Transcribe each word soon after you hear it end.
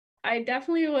I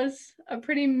definitely was a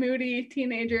pretty moody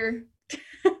teenager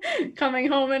coming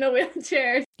home in a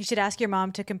wheelchair. You should ask your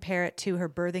mom to compare it to her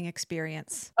birthing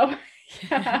experience. Oh,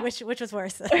 yeah. which was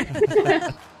worse?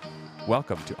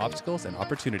 Welcome to Obstacles and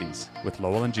Opportunities with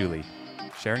Lowell and Julie,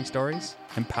 sharing stories,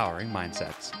 empowering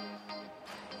mindsets.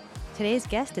 Today's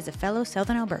guest is a fellow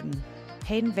Southern Albertan.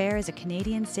 Hayden Vare is a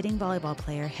Canadian sitting volleyball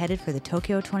player headed for the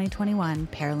Tokyo 2021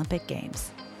 Paralympic Games.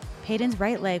 Hayden's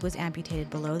right leg was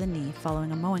amputated below the knee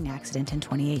following a mowing accident in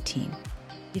 2018.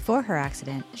 Before her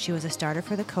accident, she was a starter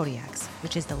for the Kodiaks,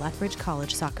 which is the Lethbridge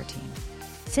College soccer team.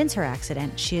 Since her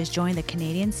accident, she has joined the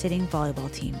Canadian sitting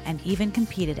volleyball team and even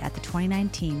competed at the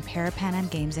 2019 Para-Pan Am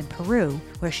Games in Peru,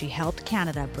 where she helped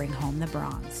Canada bring home the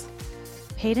bronze.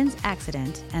 Hayden's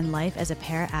accident and life as a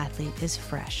para-athlete is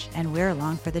fresh, and we're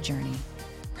along for the journey.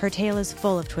 Her tale is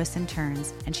full of twists and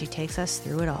turns, and she takes us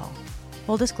through it all.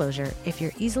 Full disclosure, if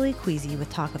you're easily queasy with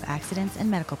talk of accidents and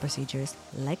medical procedures,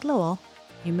 like Lowell,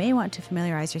 you may want to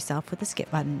familiarize yourself with the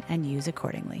skip button and use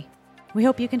accordingly. We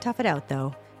hope you can tough it out,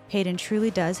 though. Hayden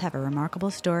truly does have a remarkable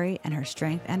story, and her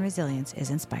strength and resilience is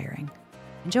inspiring.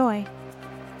 Enjoy!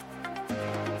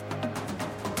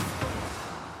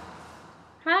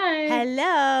 Hi.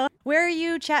 Hello! Where are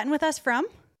you chatting with us from?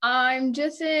 I'm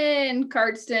just in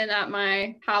Cardston at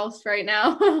my house right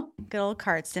now. Good old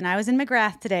Cardston. I was in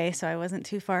McGrath today, so I wasn't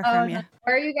too far from you.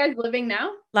 Where are you guys living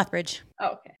now? Lethbridge.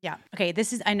 Oh, okay. Yeah. Okay,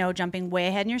 this is, I know, jumping way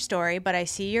ahead in your story, but I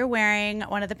see you're wearing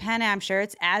one of the Pan Am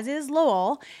shirts, as is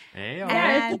Lowell. Hey,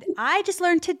 And I just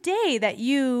learned today that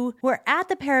you were at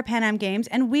the Para-Pan Am Games,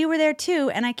 and we were there too,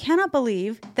 and I cannot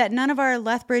believe that none of our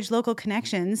Lethbridge local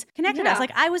connections connected us.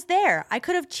 Like, I was there. I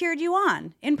could have cheered you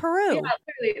on in Peru. Yeah,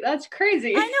 literally. That's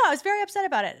crazy. I know. I was very upset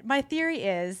about it. My theory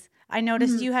is I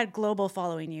noticed you had Global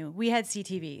following you. We had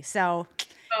CTV. So,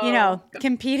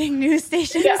 competing news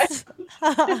stations.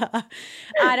 Yeah.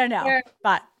 I don't know.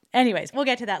 But anyways, we'll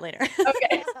get to that later.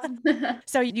 Okay.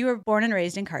 So you were born and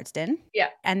raised in Cardston. Yeah.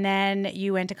 And then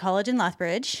you went to college in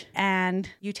Lethbridge. And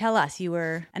you tell us you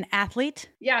were an athlete.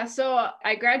 Yeah. So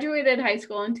I graduated high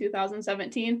school in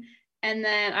 2017. And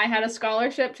then I had a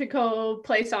scholarship to go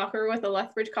play soccer with the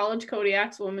Lethbridge College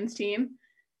Kodiaks women's team.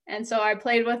 And so I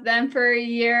played with them for a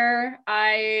year.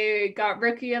 I got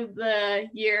Rookie of the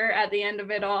Year at the end of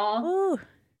it all. Ooh.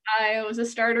 I was a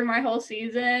starter my whole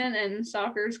season, and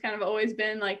soccer's kind of always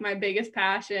been like my biggest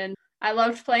passion. I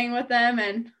loved playing with them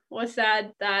and was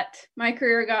sad that my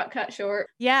career got cut short.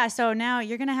 Yeah, so now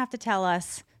you're going to have to tell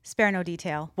us, spare no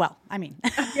detail. Well, I mean,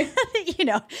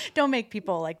 don't make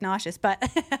people like nauseous, but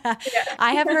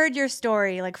I have heard your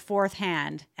story like fourth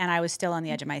hand, and I was still on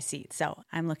the edge of my seat. So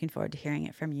I'm looking forward to hearing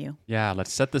it from you. Yeah,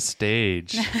 let's set the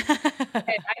stage.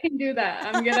 Okay, I can do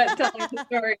that. I'm good at telling the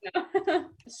story now.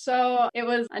 So it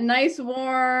was a nice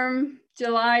warm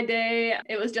July day.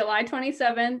 It was July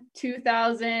 27th,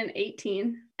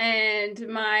 2018. And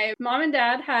my mom and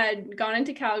dad had gone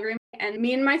into Calgary, and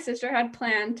me and my sister had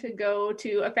planned to go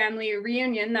to a family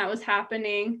reunion that was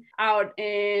happening out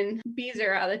in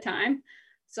Beezer at the time.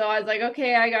 So I was like,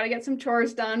 okay, I got to get some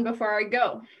chores done before I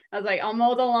go. I was like, I'll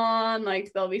mow the lawn.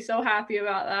 Like, they'll be so happy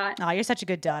about that. Oh, you're such a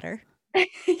good daughter.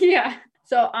 Yeah.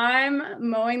 So I'm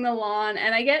mowing the lawn,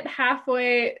 and I get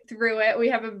halfway through it. We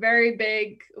have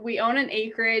we own an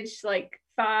acreage like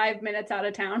 5 minutes out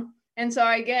of town. And so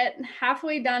I get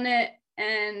halfway done it,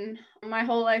 and my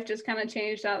whole life just kind of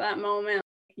changed at that moment.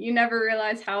 You never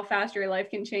realize how fast your life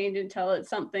can change until it's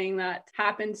something that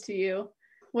happens to you.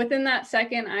 Within that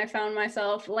second, I found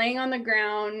myself laying on the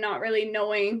ground, not really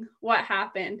knowing what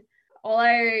happened. All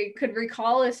I could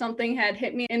recall is something had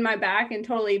hit me in my back and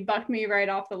totally bucked me right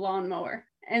off the lawnmower.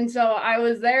 And so I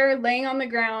was there laying on the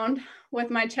ground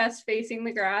with my chest facing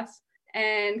the grass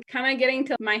and kind of getting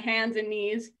to my hands and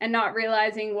knees and not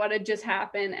realizing what had just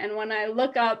happened. And when I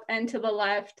look up and to the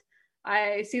left,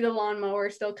 I see the lawnmower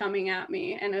still coming at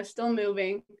me, and it was still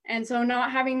moving. And so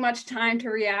not having much time to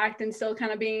react and still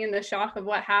kind of being in the shock of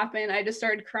what happened, I just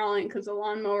started crawling because the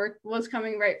lawnmower was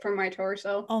coming right for my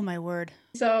torso. Oh, my word.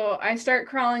 So I start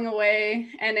crawling away,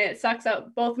 and it sucks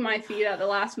out both of my feet at the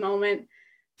last moment.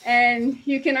 And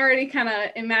you can already kind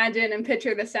of imagine and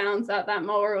picture the sounds that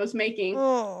mower was making.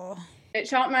 Oh. It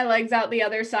shot my legs out the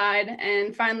other side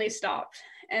and finally stopped.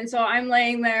 And so I'm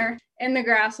laying there in the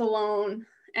grass alone,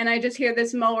 and I just hear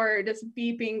this mower just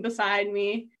beeping beside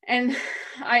me. And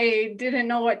I didn't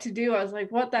know what to do. I was like,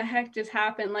 what the heck just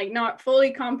happened? Like, not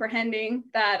fully comprehending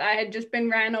that I had just been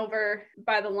ran over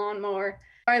by the lawnmower.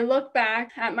 I look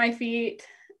back at my feet,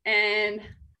 and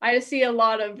I just see a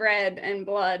lot of red and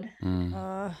blood.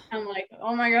 I'm like,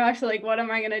 oh my gosh, like, what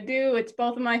am I going to do? It's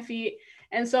both of my feet.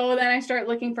 And so then I start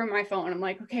looking for my phone. I'm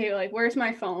like, okay, like, where's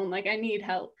my phone? Like, I need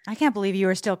help. I can't believe you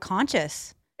were still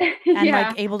conscious and Yeah.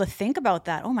 like able to think about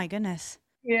that. Oh my goodness.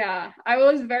 Yeah, I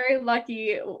was very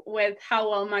lucky with how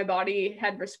well my body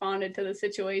had responded to the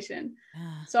situation.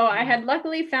 So I had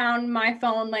luckily found my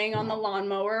phone laying on the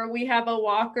lawnmower. We have a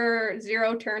Walker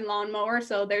 0-turn lawnmower.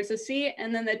 So there's a seat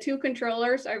and then the 2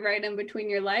 controllers are right in between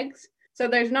your legs. So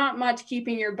there's not much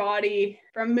keeping your body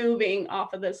from moving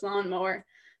off of this lawnmower.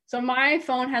 So my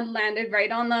phone had landed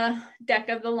right on the deck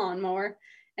of the lawnmower.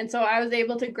 And so I was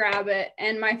able to grab it.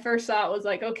 And my first thought was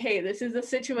like, okay, this is a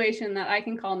situation that I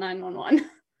can call 911.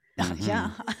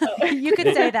 Yeah, you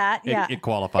could say that. Yeah, it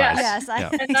qualifies. Yes, I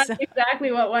think and that's so.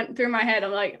 exactly what went through my head.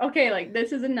 I'm like, okay, like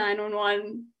this is a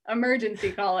 911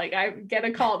 emergency call. Like I get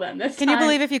a call then. This Can time. you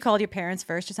believe if you called your parents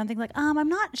first or something like, I'm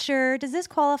not sure. Does this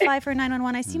qualify for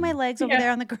 911? I see my legs over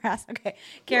there on the grass. Okay,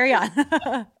 carry on.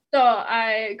 So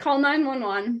I call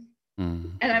 911.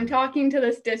 And I'm talking to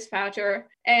this dispatcher.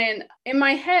 And in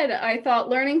my head, I thought,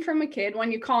 learning from a kid,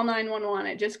 when you call 911,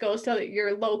 it just goes to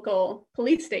your local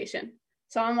police station.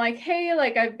 So I'm like, hey,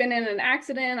 like I've been in an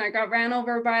accident. I got ran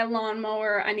over by a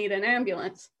lawnmower. I need an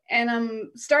ambulance. And I'm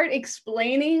start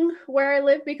explaining where I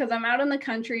live because I'm out in the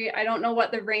country. I don't know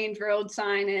what the range road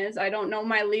sign is. I don't know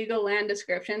my legal land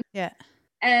description. Yeah.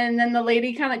 And then the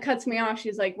lady kind of cuts me off.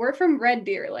 She's like, we're from Red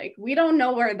Deer. Like, we don't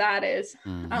know where that is.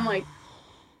 I'm like,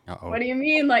 what do you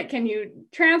mean? Like, can you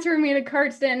transfer me to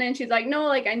Cardston? And she's like, no,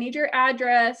 like, I need your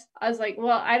address. I was like,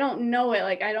 well, I don't know it.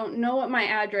 Like, I don't know what my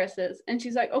address is. And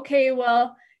she's like, okay,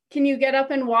 well, can you get up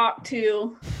and walk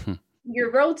to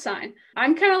your road sign?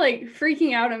 I'm kind of like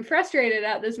freaking out and frustrated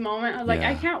at this moment. I was like,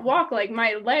 I can't walk. Like,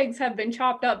 my legs have been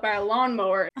chopped up by a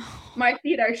lawnmower. My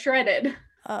feet are shredded.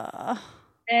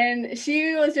 And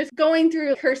she was just going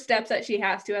through her steps that she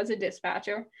has to as a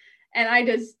dispatcher. And I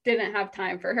just didn't have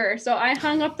time for her. So I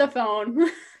hung up the phone.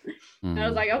 And I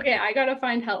was like, okay, I got to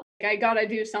find help. I got to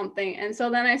do something. And so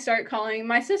then I start calling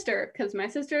my sister because my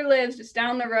sister lives just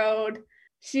down the road.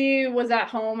 She was at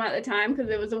home at the time because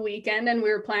it was a weekend and we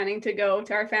were planning to go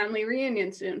to our family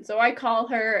reunion soon. So I call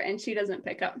her and she doesn't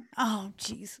pick up. Oh,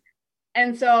 geez.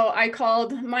 And so I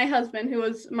called my husband, who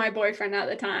was my boyfriend at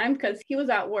the time, because he was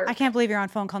at work. I can't believe you're on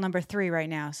phone call number 3 right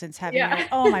now since having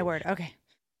oh my word. Okay.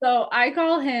 So I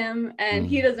call him and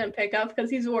he doesn't pick up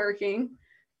because he's working.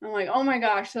 I'm like, oh my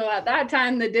gosh. So at that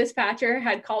time, the dispatcher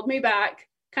had called me back,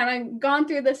 kind of gone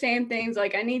through the same things.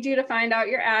 Like, I need you to find out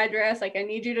your address. Like, I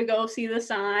need you to go see the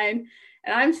sign.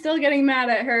 And I'm still getting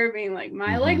mad at her, being like,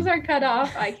 my legs are cut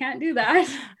off. I can't do that.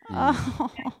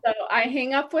 So I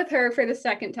hang up with her for the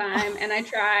second time and I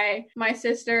try my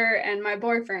sister and my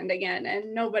boyfriend again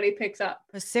and nobody picks up.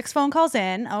 6 phone calls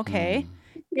in. Okay.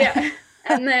 Yeah.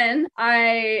 And then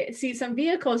I see some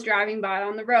vehicles driving by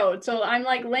on the road. So I'm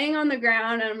like laying on the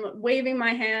ground and I'm waving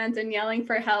my hands and yelling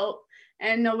for help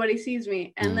and nobody sees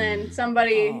me. And then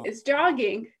somebody is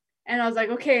jogging and I was like,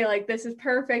 okay, like this is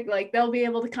perfect. Like they'll be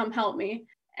able to come help me.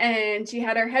 And she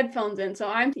had her headphones in. So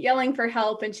I'm yelling for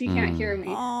help and she can't hear me.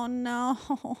 Oh no.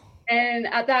 And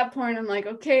at that point, I'm like,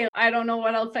 okay, I don't know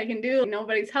what else I can do.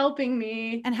 Nobody's helping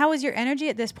me. And how was your energy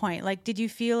at this point? Like, did you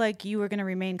feel like you were going to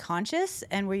remain conscious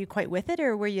and were you quite with it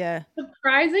or were you?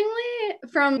 Surprisingly,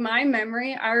 from my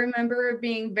memory, I remember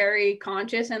being very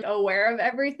conscious and aware of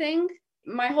everything.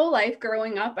 My whole life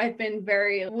growing up, I've been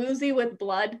very woozy with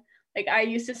blood. Like I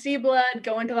used to see blood,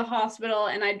 go into the hospital,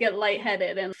 and I'd get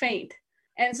lightheaded and faint.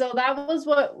 And so that was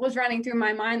what was running through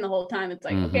my mind the whole time. It's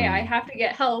like, okay, I have to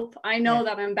get help. I know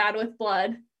that I'm bad with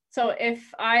blood. So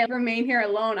if I remain here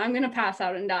alone, I'm going to pass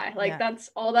out and die. Like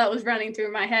that's all that was running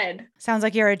through my head. Sounds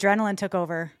like your adrenaline took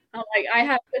over. I'm like, I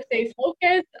have to stay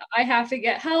focused. I have to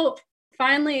get help.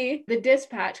 Finally, the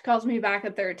dispatch calls me back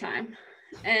a third time.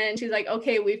 And she's like,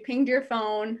 okay, we've pinged your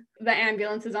phone. The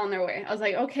ambulance is on their way. I was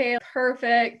like, okay,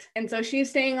 perfect. And so she's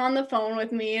staying on the phone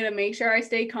with me to make sure I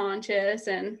stay conscious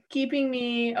and keeping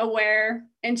me aware.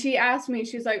 And she asked me,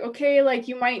 she's like, okay, like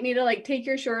you might need to like take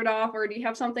your shirt off or do you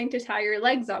have something to tie your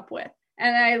legs up with?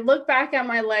 And I look back at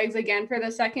my legs again for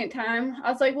the second time.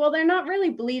 I was like, well, they're not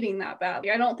really bleeding that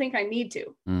badly. I don't think I need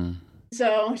to.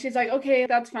 So she's like, okay,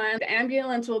 that's fine. The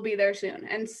ambulance will be there soon.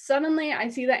 And suddenly I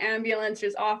see the ambulance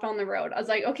just off on the road. I was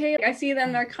like, okay, I see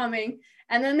them, they're coming.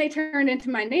 And then they turned into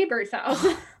my neighbor's house.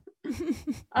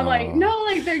 I'm like, no,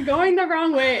 like they're going the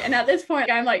wrong way. And at this point,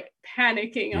 I'm like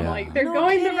panicking. I'm like, they're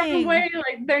going the wrong way.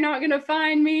 Like they're not going to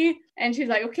find me. And she's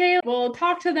like, okay, we'll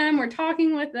talk to them. We're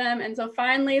talking with them. And so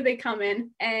finally they come in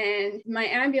and my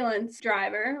ambulance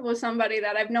driver was somebody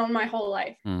that I've known my whole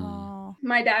life.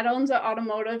 My dad owns an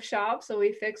automotive shop, so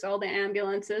we fix all the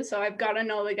ambulances. So I've got to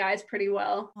know the guys pretty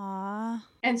well. Aw.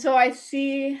 And so I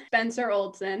see Spencer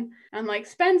Olson. I'm like,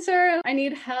 Spencer, I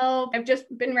need help. I've just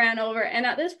been ran over. And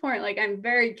at this point, like, I'm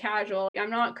very casual. I'm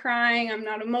not crying. I'm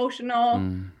not emotional.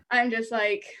 I'm just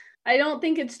like, I don't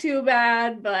think it's too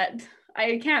bad, but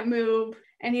I can't move.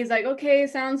 And he's like, okay,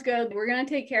 sounds good. We're going to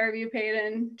take care of you,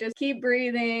 Peyton. Just keep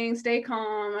breathing, stay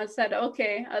calm. I said,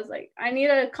 okay. I was like, I need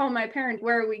to call my parents.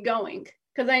 Where are we going?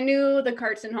 Because I knew the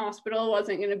Cardston Hospital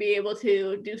wasn't going to be able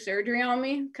to do surgery on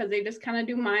me because they just kind of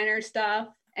do minor stuff.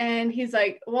 And he's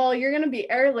like, well, you're going to be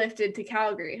airlifted to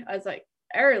Calgary. I was like,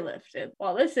 airlifted?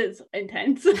 Well, this is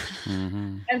intense.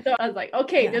 And so I was like,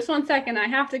 okay, just 1 second. I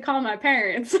have to call my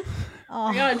parents.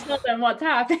 I got to tell them what's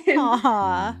happened.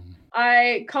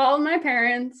 I called my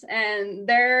parents and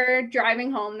they're driving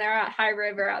home. They're at High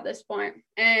River at this point.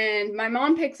 And my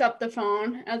mom picks up the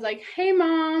phone. I was like, hey,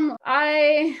 Mom,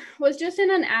 I was just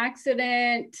in an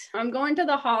accident. I'm going to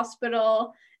the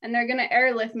hospital and they're going to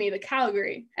airlift me to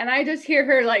Calgary. And I just hear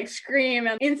her like scream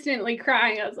and instantly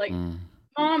crying. I was like,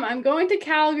 Mom, I'm going to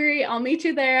Calgary. I'll meet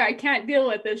you there. I can't deal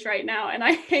with this right now. And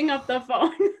I hang up the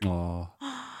phone.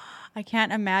 I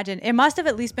can't imagine. It must have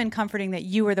at least been comforting that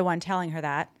you were the one telling her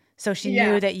that. So she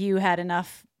knew that you had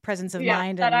enough presence of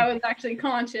mind. That I was actually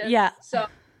conscious. Yeah. So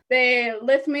they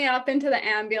lift me up into the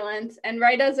ambulance. And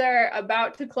right as they're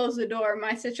about to close the door,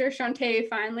 my sister Shantae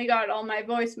finally got all my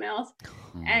voicemails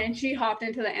and she hopped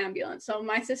into the ambulance. So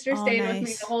my sister stayed with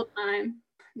me the whole time.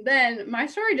 Then my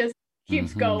story just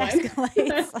keeps going.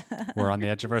 We're on the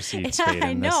edge of our seats.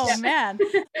 I know, man.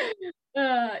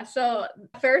 So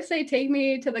first they take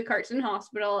me to the Cardston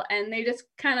Hospital and they just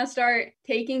kind of start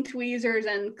taking tweezers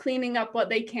and cleaning up what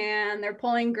they can. They're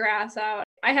pulling grass out.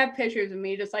 I have pictures of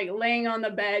me just like laying on the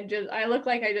bed. I look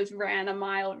like I just ran a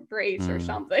mile race or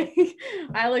something.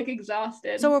 I look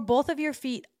exhausted. So were both of your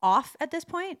feet off at this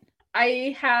point?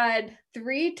 I had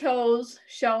 3 toes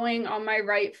showing on my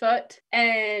right foot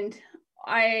and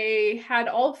I had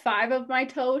all 5 of my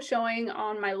toes showing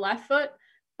on my left foot.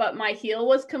 But my heel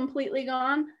was completely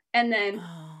gone. And then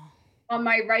on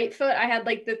my right foot, I had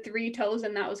like the 3 toes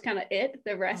and that was kind of it.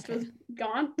 The rest was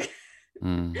gone.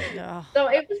 So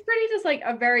it was pretty just like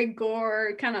a very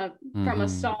gore kind of from a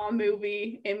Saw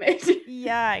movie image.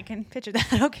 Yeah, I can picture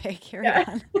that. Okay, carry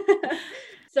on.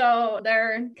 So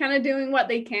they're kind of doing what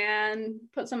they can,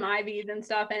 put some IVs and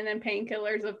stuff in and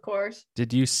painkillers, of course.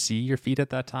 Did you see your feet at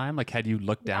that time? Like, had you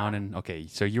looked down and, okay,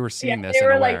 so you were seeing this they and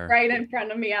were aware. like right in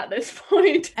front of me at this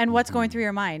point. And what's going through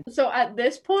your mind? So at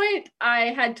this point, I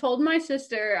had told my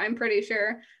sister, I'm pretty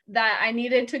sure, that I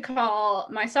needed to call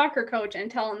my soccer coach and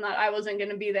tell him that I wasn't going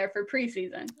to be there for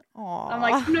preseason. I'm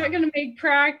like, I'm not going to make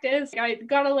practice. I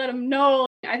got to let him know.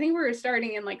 I think we were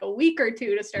starting in like a week or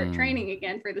 2 to start training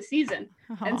again for the season.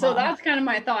 And so that's kind of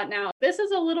my thought now. This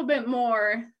is a little bit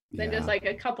more than just like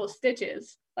a couple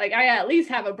stitches. Like I at least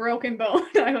have a broken bone,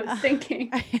 I was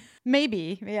thinking.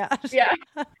 Maybe, yeah.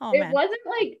 It wasn't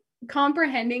like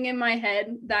comprehending in my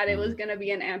head that it was going to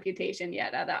be an amputation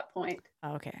yet at that point.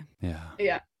 Okay.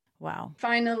 Yeah. Wow.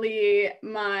 Finally,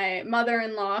 my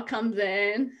mother-in-law comes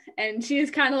in and she's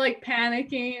kind of like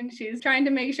panicking. She's trying to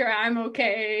make sure I'm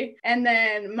okay. And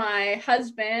then my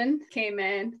husband came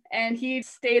in and he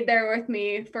stayed there with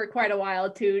me for quite a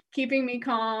while too, keeping me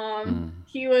calm.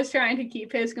 He was trying to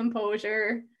keep his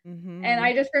composure. And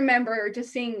I just remember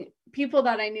just seeing people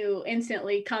that I knew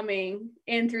instantly coming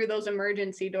in through those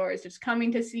emergency doors, just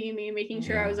coming to see me, making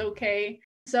sure I was okay.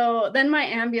 So then my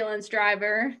ambulance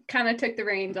driver kind of took the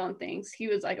reins on things. He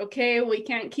was like, okay, we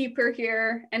can't keep her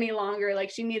here any longer. Like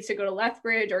she needs to go to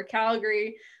Lethbridge or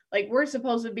Calgary. Like we're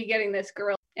supposed to be getting this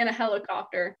girl in a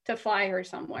helicopter to fly her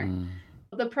somewhere.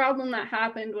 The problem that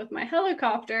happened with my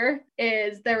helicopter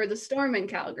is there was a storm in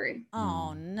Calgary.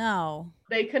 Oh, no.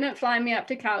 They couldn't fly me up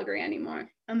to Calgary anymore.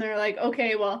 And they're like,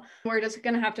 okay, well, we're just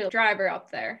going to have to drive her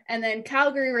up there. And then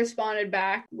Calgary responded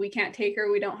back, we can't take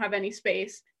her. We don't have any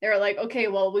space. They were like, okay,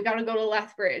 well, we got to go to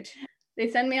Lethbridge. They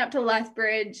sent me up to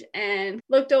Lethbridge and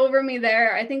looked over me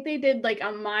there. I think they did like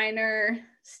a minor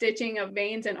stitching of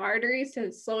veins and arteries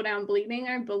to slow down bleeding,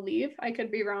 I believe. I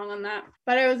could be wrong on that.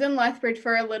 But I was in Lethbridge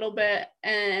for a little bit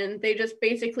and they just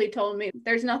basically told me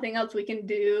there's nothing else we can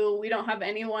do. We don't have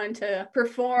anyone to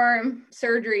perform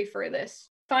surgery for this.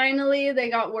 Finally, they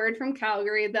got word from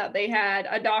Calgary that they had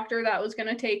a doctor that was going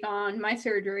to take on my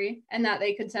surgery and that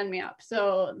they could send me up.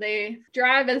 So they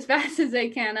drive as fast as they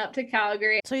can up to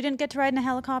Calgary. So you didn't get to ride in a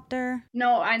helicopter?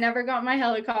 No, I never got my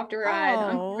helicopter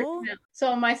ride. Oh.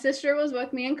 So my sister was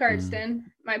with me in Cardston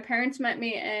My parents met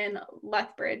me in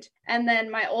Lethbridge. And then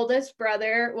my oldest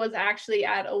brother was actually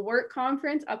at a work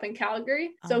conference up in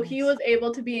Calgary. So Oh, he nice. was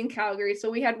able to be in Calgary. So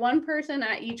we had one person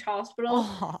at each hospital.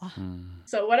 Oh,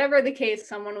 So whatever the case,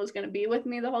 someone was going to be with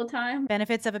me the whole time.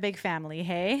 benefits of a big family,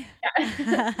 hey?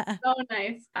 Yeah. So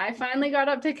nice. I finally got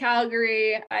up to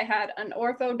Calgary. I had an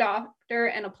ortho doctor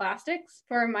and a plastics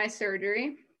for my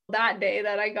surgery. That day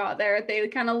that I got there, they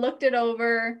kind of looked it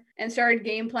over and started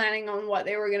game planning on what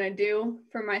they were going to do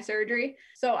for my surgery.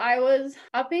 So I was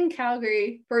up in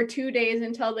Calgary for 2 days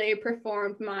until they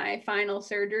performed my final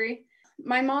surgery.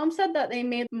 My mom said that they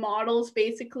made models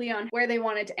basically on where they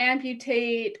wanted to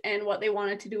amputate and what they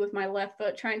wanted to do with my left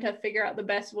foot, trying to figure out the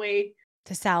best way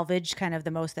To salvage kind of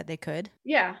the most that they could.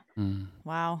 Yeah.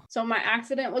 Wow. So my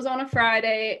accident was on a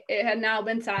Friday. It had now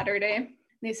been Saturday.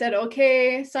 They said,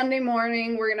 okay, Sunday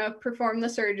morning, we're going to perform the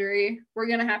surgery. We're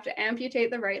going to have to amputate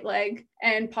the right leg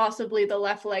and possibly the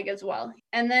left leg as well.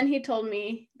 And then he told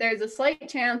me there's a slight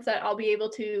chance that I'll be able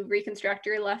to reconstruct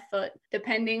your left foot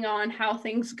depending on how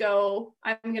things go.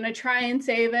 I'm going to try and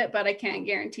save it, but I can't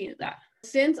guarantee that.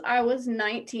 Since I was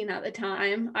 19 at the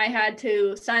time, I had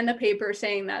to sign the paper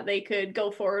saying that they could go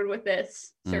forward with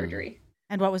this surgery.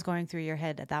 And what was going through your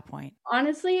head at that point?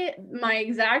 Honestly, my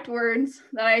exact words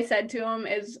that I said to him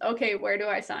is, okay, where do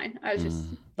I sign? I was just,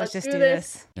 let's just do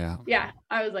this. Yeah. Yeah.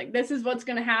 I was like, this is what's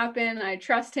going to happen. I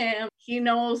trust him. He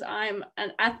knows I'm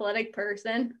an athletic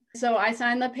person. So I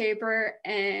signed the paper,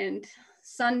 and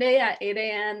Sunday at 8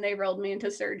 a.m., they rolled me into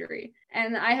surgery.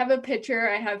 And I have a picture.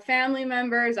 I have family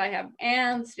members. I have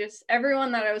aunts, just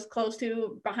everyone that I was close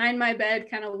to behind my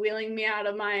bed, kind of wheeling me out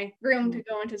of my room to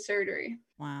go into surgery.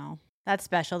 Wow. That's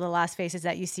special. The last faces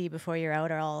that you see before you're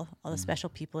out are all the special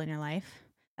people in your life.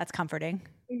 That's comforting.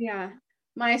 Yeah.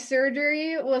 My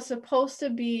surgery was supposed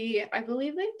to be, I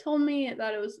believe they told me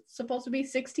that it was supposed to be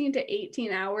 16 to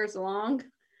 18 hours long.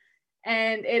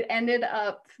 And it ended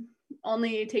up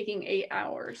only taking 8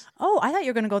 hours. Oh, I thought you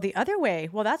were going to go the other way.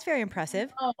 Well, that's very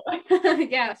impressive. Oh,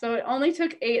 yeah. So it only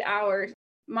took 8 hours.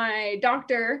 My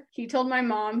doctor, he told my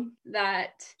mom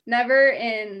that never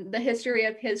in the history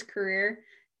of his career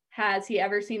has he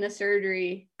ever seen a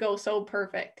surgery go so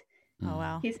perfect. Oh,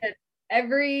 wow. He said,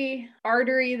 every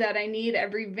artery that I need,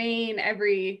 every vein,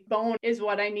 every bone is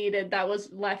what I needed that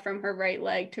was left from her right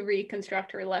leg to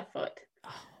reconstruct her left foot.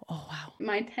 Oh, wow.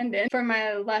 My tendon for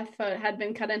my left foot had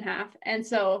been cut in half. And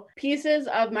so pieces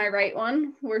of my right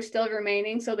one were still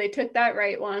remaining. So they took that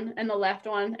right one and the left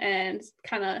one and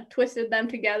kind of twisted them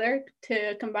together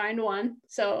to combine one.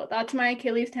 So that's my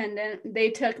Achilles tendon. They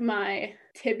took my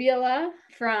tibia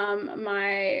from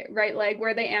my right leg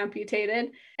where they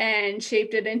amputated and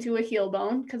shaped it into a heel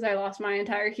bone because I lost my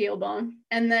entire heel bone.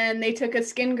 And then they took a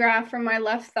skin graft from my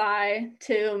left thigh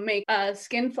to make a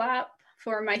skin flap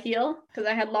for my heel because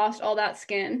I had lost all that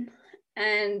skin.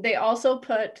 And they also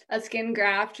put a skin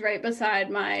graft right beside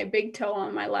my big toe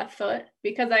on my left foot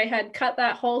because I had cut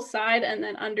that whole side and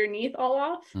then underneath all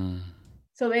off.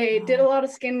 So they did a lot of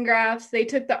skin grafts. They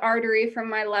took the artery from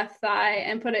my left thigh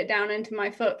and put it down into my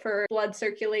foot for blood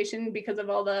circulation because of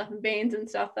all the veins and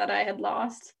stuff that I had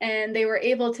lost. And they were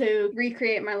able to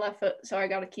recreate my left foot, so I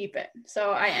got to keep it.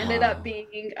 So I ended up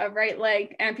being a right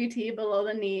leg amputee below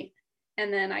the knee.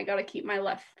 And then I got to keep my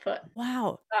left foot.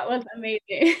 Wow. That was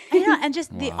amazing. Yeah, and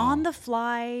just the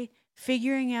on-the-fly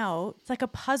figuring out, it's like a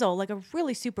puzzle, like a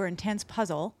really super intense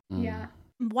puzzle. Yeah.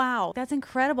 Wow, that's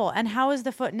incredible. And how is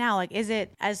the foot now? Like, is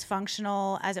it as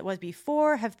functional as it was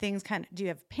before? Have things do you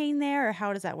have pain there, or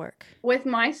how does that work? With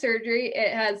my surgery,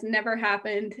 it has never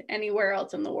happened anywhere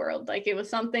else in the world. Like, it was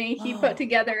something he put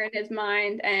together in his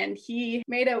mind and he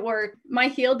made it work. My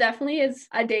heel definitely is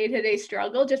a day-to-day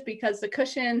struggle just because the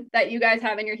cushion that you guys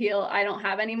have in your heel, I don't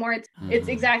have anymore. It's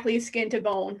exactly skin to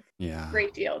bone. Yeah.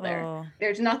 Ratio there.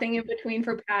 There's nothing in between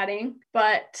for padding.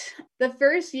 But the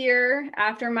first year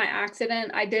after my accident,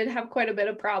 I did have quite a bit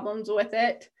of problems with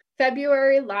it.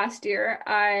 February last year,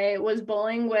 I was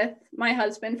bowling with my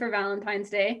husband for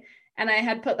Valentine's Day, and I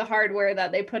had put the hardware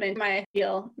that they put in my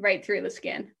heel right through the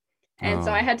skin. And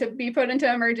so I had to be put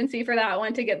into emergency for that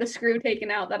one to get the screw taken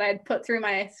out that I'd put through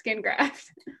my skin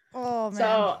graft. Oh, man.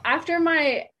 So after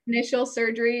my initial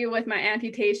surgery with my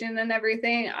amputation and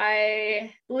everything,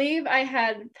 I believe I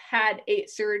had 8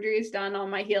 surgeries done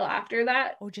on my heel after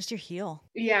that. Oh, just your heel.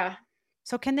 Yeah.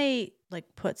 So can they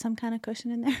put some kind of cushion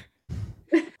in there?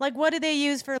 Like, what do they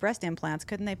use for breast implants?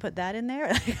 Couldn't they put that in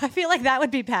there? I feel like that would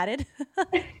be padded.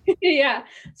 Yeah.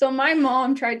 So my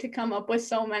mom tried to come up with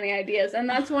so many ideas. And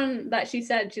that's one that she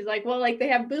said, she's like, well, they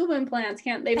have boob implants.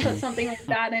 Can't they put something like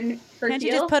that in her heel? Can't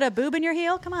you just put a boob in your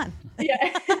heel? Come on.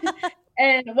 Yeah.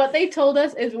 And what they told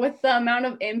us is with the amount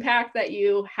of impact that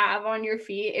you have on your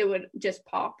feet, it would just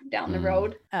pop down the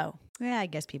road. Oh, yeah, I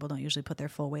guess people don't usually put their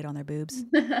full weight on their boobs.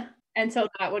 And so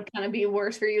that would kind of be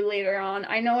worse for you later on.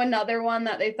 I know another one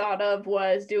that they thought of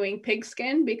was doing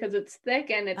pigskin because it's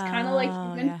thick and it's kind of like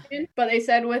human skin. But they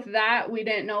said with that, we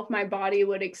didn't know if my body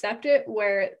would accept it,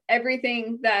 where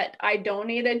everything that I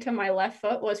donated to my left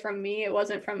foot was from me. It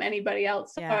wasn't from anybody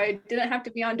else. So I didn't have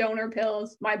to be on donor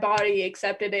pills. My body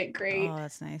accepted it great. Oh,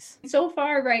 that's nice. So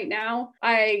far right now,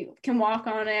 I can walk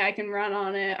on it. I can run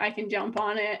on it. I can jump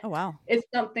on it. Oh, wow. It's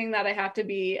something that I have to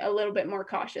be a little bit more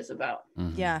cautious about.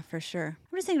 Yeah, for sure.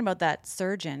 I'm just thinking about that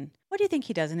surgeon. What do you think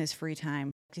he does in his free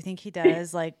time? Do you think he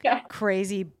does like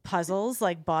crazy puzzles,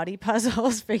 like body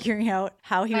puzzles, figuring out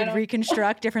how he would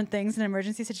reconstruct different things in an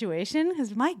emergency situation?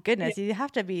 Because my goodness, you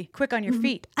have to be quick on your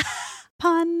feet.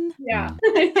 Pun. Yeah.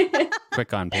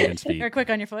 Quick on Peyton's feet. Or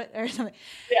quick on your foot or something.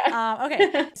 Yeah.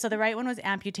 Okay. So the right one was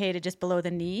amputated just below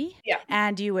the knee. Yeah.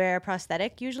 And do you wear a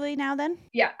prosthetic usually now then?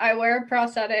 Yeah. I wear a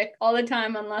prosthetic all the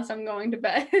time unless I'm going to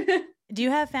bed. Do you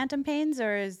have phantom pains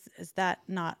or is that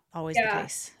not always the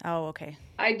case? Oh, okay.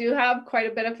 I do have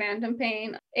quite a bit of phantom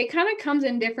pain. It kind of comes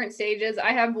in different stages.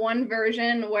 I have one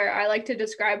version where I like to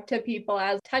describe to people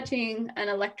as touching an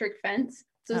electric fence.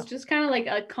 So it's just kind of like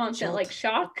a constant like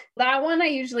shock. That one I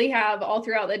usually have all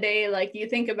throughout the day. Like you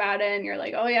think about it and you're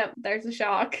like, oh yeah, there's a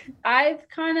shock. I've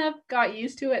kind of got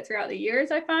used to it throughout the years,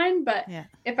 I find. But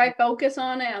if I focus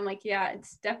on it, I'm like, yeah,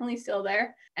 it's definitely still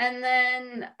there. And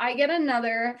then I get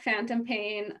another phantom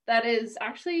pain that is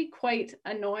actually quite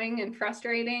annoying and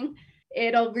frustrating.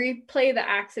 It'll replay the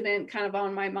accident kind of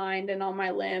on my mind and on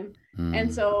my limb.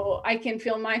 And so I can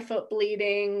feel my foot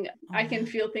bleeding. I can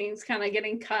feel things kind of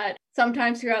getting cut.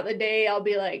 Sometimes throughout the day, I'll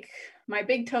be like, my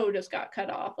big toe just got cut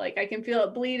off. Like I can feel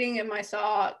it bleeding in my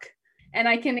sock. And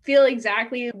I can feel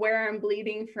exactly where I'm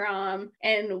bleeding from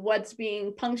and what's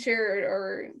being punctured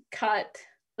or cut.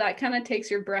 That kind of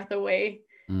takes your breath away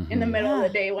in the middle of the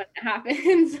day when it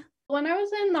happens. When I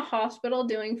was in the hospital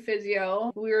doing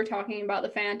physio, we were talking about the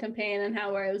phantom pain and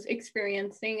how I was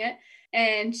experiencing it.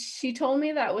 And she told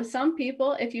me that with some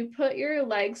people, if you put your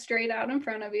legs straight out in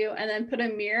front of you and then put a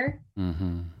mirror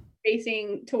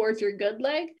facing towards your good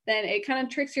leg, then it kind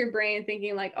of tricks your brain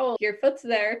thinking like, oh, your foot's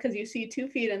there because you see 2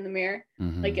 feet in the mirror.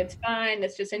 Like it's fine.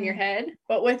 It's just in your head.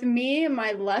 But with me,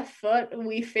 my left foot,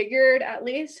 we figured at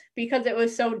least because it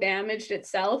was so damaged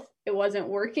itself, it wasn't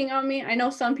working on me. I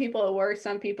know some people it works,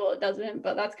 some people it doesn't,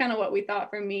 but that's kind of what we thought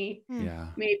for me. Yeah.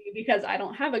 Maybe because I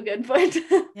don't have a good foot.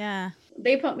 Yeah.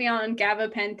 They put me on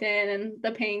gabapentin and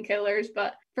the painkillers,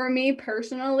 but for me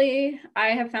personally, I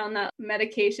have found that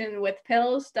medication with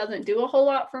pills doesn't do a whole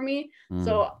lot for me.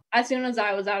 So as soon as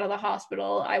I was out of the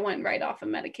hospital, I went right off of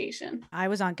medication. I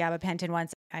was on gabapentin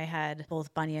once. I had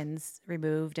both bunions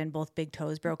removed and both big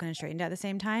toes broken and straightened at the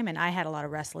same time. And I had a lot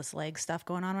of restless leg stuff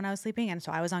going on when I was sleeping. And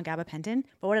so I was on gabapentin.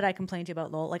 But what did I complain to you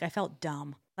about, Lowell? Like I felt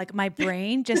dumb. Like my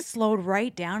brain just slowed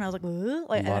right down. I was like, ugh.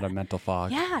 Like a lot of mental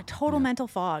fog. Yeah, total mental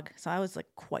fog. So I was like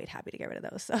quite happy to get rid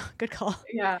of those. So good call.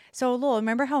 Yeah. So Lowell,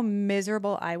 remember how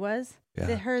miserable I was?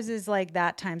 Yeah. Hers is like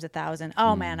that times 1,000.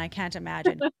 Oh man, I can't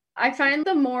imagine. I find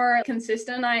the more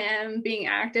consistent I am being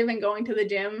active and going to the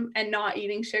gym and not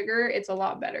eating sugar, it's a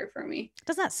lot better for me.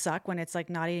 Doesn't that suck when it's like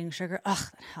not eating sugar? Ugh,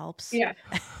 that helps. Yeah.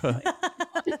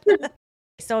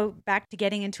 So back to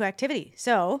getting into activity.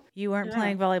 So you weren't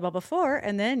playing volleyball before,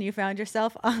 and then you found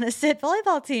yourself on a SIT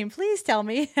volleyball team. Please tell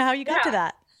me how you got to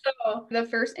that. So the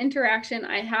first interaction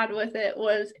I had with it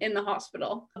was in the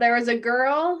hospital. There was a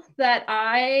girl that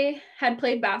I had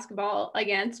played basketball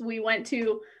against. We went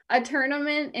to a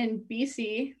tournament in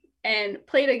BC and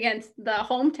played against the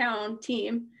hometown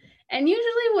team. And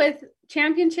usually with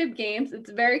championship games,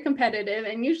 it's very competitive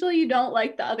and usually you don't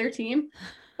like the other team.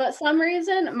 But some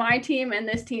reason, my team and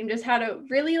this team just had a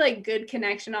really like good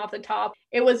connection off the top.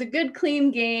 It was a good, clean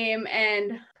game,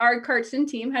 and our Cardston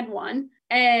team had won.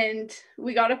 And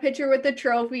we got a picture with the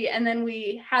trophy, and then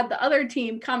we had the other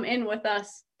team come in with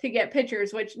us to get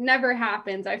pictures, which never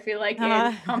happens, I feel like,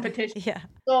 in competition. Yeah.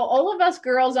 So all of us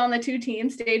girls on the 2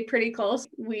 teams stayed pretty close.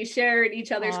 We shared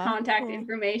each other's contact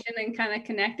information and kind of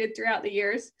connected throughout the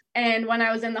years. And when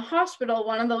I was in the hospital,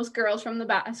 one of those girls from the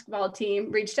basketball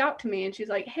team reached out to me and she's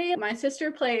like, hey, my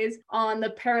sister plays on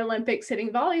the Paralympic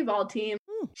sitting volleyball team.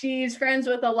 She's friends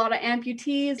with a lot of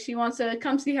amputees. She wants to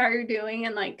come see how you're doing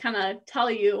and like kind of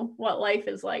tell you what life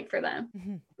is like for them.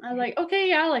 I was like, okay,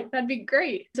 yeah, like that'd be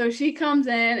great. So she comes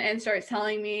in and starts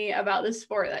telling me about the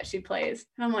sport that she plays.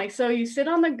 I'm like, so you sit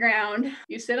on the ground,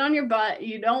 you sit on your butt,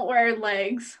 you don't wear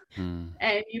legs,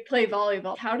 and you play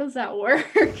volleyball. How does that work?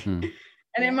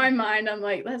 And in my mind, I'm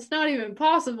like, that's not even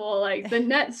possible. Like the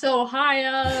net's so high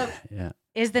up. Yeah.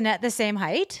 Is the net the same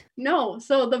height? No.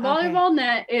 So the volleyball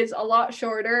net is a lot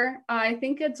shorter. I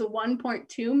think it's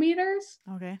 1.2 meters.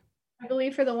 Okay. I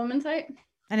believe for the women's height.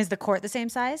 And is the court the same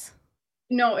size?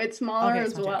 No, it's smaller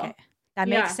as well. Okay. That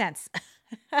makes sense.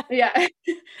 Yeah.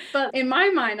 But in my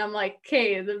mind, I'm like,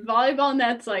 okay, the volleyball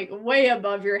net's like way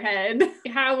above your head.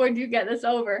 How would you get this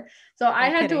over? So I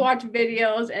had to watch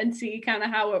videos and see kind of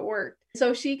how it worked.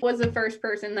 So she was the first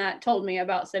person that told me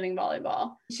about sitting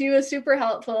volleyball. She was super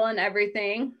helpful and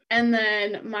everything. And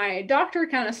then my doctor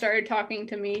kind of started talking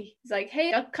to me. He's like,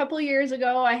 hey, a couple years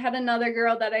ago, I had another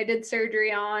girl that I did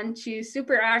surgery on. She's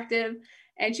super active.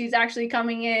 And she's actually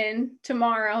coming in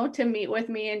tomorrow to meet with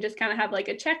me and just kind of have like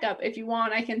a checkup. If you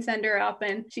want, I can send her up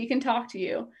and she can talk to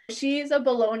you. She's a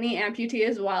below knee amputee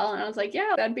as well. And I was like,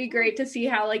 yeah, that'd be great to see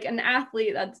how like an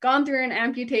athlete that's gone through an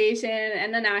amputation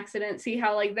and an accident, see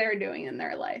how like they're doing in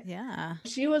their life. Yeah.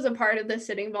 She was a part of the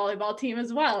sitting volleyball team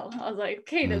as well. I was like,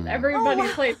 okay, does everybody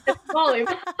play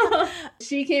volleyball?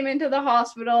 She came into the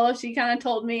hospital. She kind of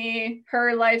told me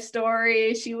her life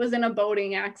story. She was in a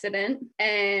boating accident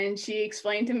and she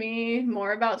explained to me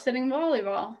more about sitting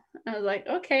volleyball. I was like,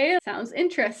 okay, sounds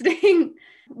interesting.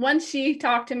 Once she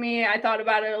talked to me, I thought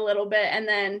about it a little bit and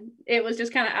then it was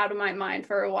just kind of out of my mind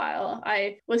for a while.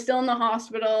 I was still in the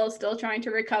hospital, still trying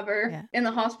to recover. Yeah. In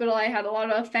the hospital, I had a lot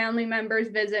of family members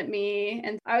visit me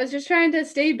and I was just trying to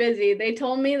stay busy. They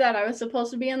told me that I was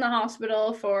supposed to be in the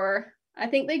hospital for, I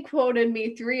think they quoted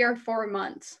me 3 or 4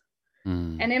 months.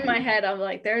 And in my head, I'm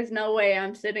like, there's no way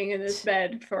I'm sitting in this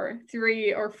bed for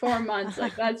 3 or 4 months.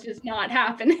 Like, that's just not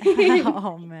happening.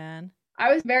 Oh, man.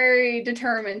 I was very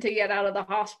determined to get out of the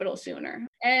hospital sooner.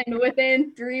 And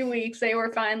within 3 weeks, they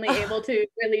were finally able to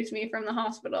release me from the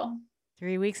hospital.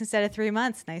 3 weeks instead of 3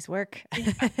 months. Nice work.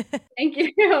 Thank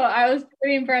you. I was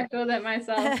pretty impressed with it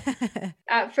myself.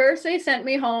 At first, they sent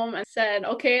me home and said,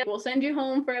 okay, we'll send you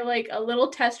home for like a little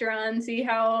test run, see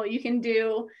how you can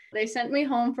do. They sent me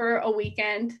home for a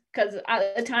weekend because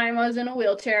at the time I was in a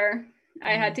wheelchair.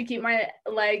 I had to keep my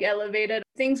leg elevated.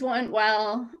 Things went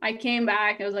well. I came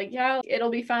back. I was like, yeah,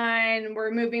 it'll be fine. We're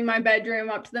moving my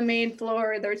bedroom up to the main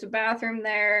floor. There's a bathroom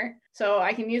there. So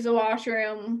I can use the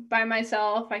washroom by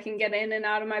myself. I can get in and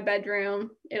out of my bedroom.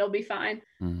 It'll be fine.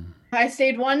 I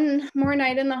stayed one more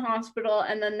night in the hospital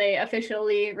and then they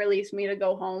officially released me to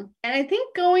go home. And I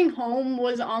think going home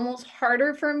was almost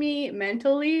harder for me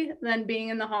mentally than being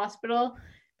in the hospital,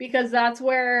 because that's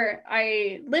where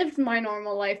I lived my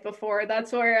normal life before.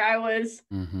 That's where I was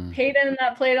Peyton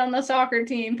that played on the soccer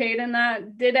team, Peyton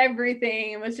that did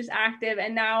everything and was just active.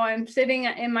 And now I'm sitting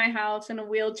in my house in a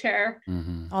wheelchair.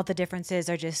 All the differences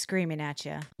are just screaming at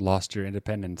you. Lost your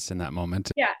independence in that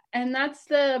moment. Yeah. And that's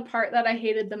the part that I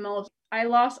hated the most. I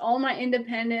lost all my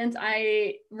independence.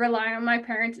 I rely on my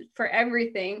parents for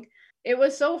everything. It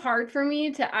was so hard for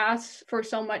me to ask for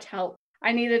so much help.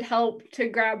 I needed help to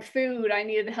grab food. I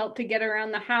needed help to get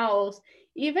around the house.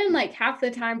 Even like half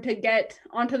the time to get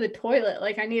onto the toilet.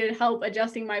 Like I needed help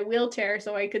adjusting my wheelchair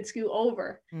so I could scoot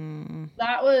over.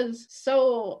 That was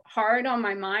so hard on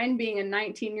my mind, being a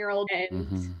 19-year-old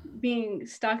and being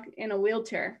stuck in a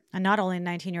wheelchair. And not only a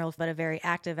 19-year-old, but a very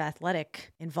active,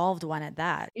 athletic, involved one at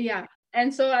that. Yeah.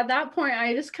 And so at that point,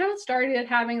 I just kind of started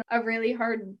having a really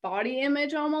hard body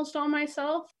image almost on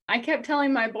myself. I kept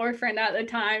telling my boyfriend at the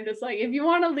time, just like, if you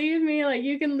want to leave me, like,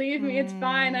 you can leave me. It's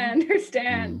fine. I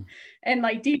understand. And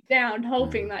like deep down,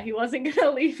 hoping that he wasn't going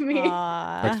to leave me.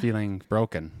 Like feeling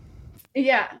broken.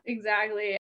 Yeah,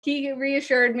 exactly. He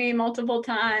reassured me multiple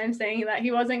times saying that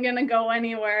he wasn't going to go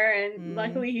anywhere. And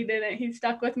luckily he didn't. He's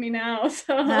stuck with me now.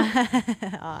 So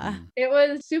it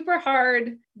was super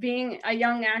hard being a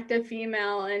young, active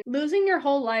female and losing your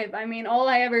whole life. I mean, all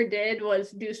I ever did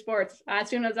was do sports. As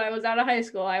soon as I was out of high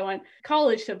school, I went to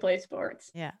college to play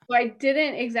sports. Yeah. So I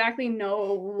didn't exactly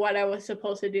know what I was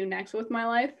supposed to do next with my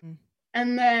life.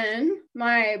 And then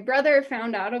my brother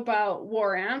found out about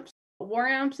War Amps. War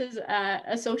Amps is an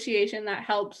association that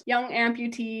helps young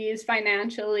amputees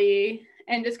financially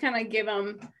and just kind of give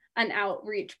them an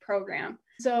outreach program.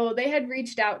 So they had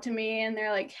reached out to me and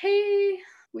they're like, hey,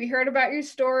 we heard about your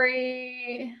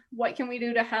story. What can we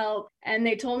do to help? And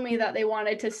they told me that they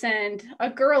wanted to send a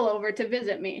girl over to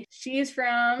visit me. She's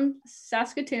from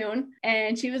Saskatoon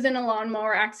and she was in a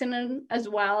lawnmower accident as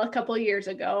well a couple of years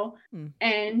ago.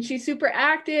 And she's super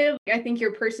active. I think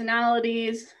your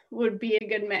personalities would be a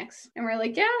good mix. And we're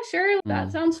like, yeah, sure,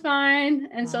 that sounds fine.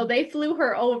 And so they flew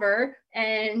her over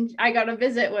and I got a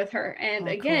visit with her. And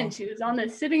again, cool. She was on the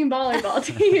sitting volleyball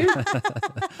team.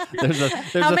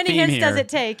 there's How many hits here. does it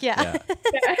take? Yeah.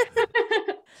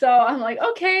 So I'm like,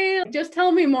 okay, just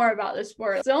tell me more about this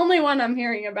sport. It's the only one I'm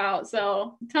hearing about.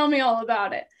 So tell me all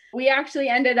about it. We actually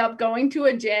ended up going to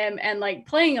a gym and like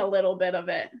playing a little bit of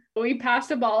it. We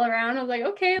passed a ball around. I was like,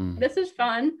 okay, this is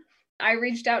fun. I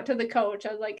reached out to the coach.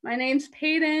 I was like, my name's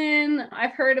Peyton.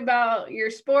 I've heard about your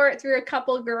sport through a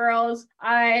couple girls.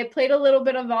 I played a little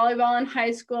bit of volleyball in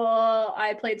high school.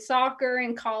 I played soccer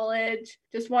in college.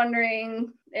 Just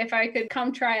wondering if I could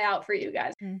come try out for you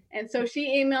guys. And so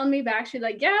she emailed me back. She's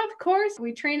like, yeah, of course.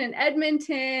 We train in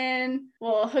Edmonton.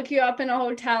 We'll hook you up in a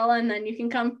hotel and then you can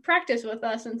come practice with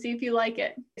us and see if you like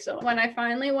it. So when I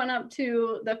finally went up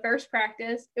to the first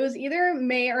practice, it was either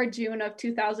May or June of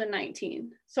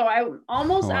 2019. So I'm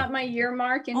almost at my year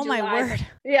mark in July. Oh my word.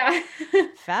 Yeah.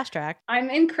 Fast track. I'm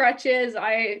in crutches.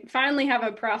 I finally have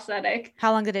a prosthetic.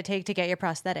 How long did it take to get your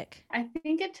prosthetic? I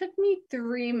think it took me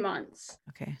 3 months.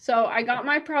 Okay. So I got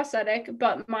my prosthetic,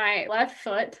 but my left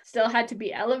foot still had to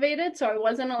be elevated. So I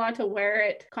wasn't allowed to wear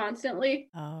it constantly.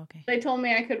 Oh, okay. They told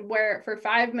me I could wear it for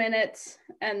 5 minutes.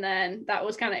 And then that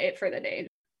was kind of it for the day.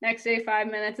 Next day, 5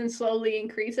 minutes, and slowly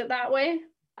increase it that way.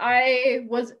 I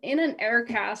was in an air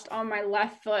cast on my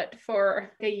left foot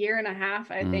for a year and a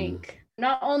half, I think.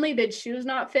 Not only did shoes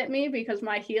not fit me because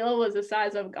my heel was the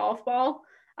size of a golf ball,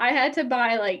 I had to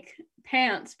buy like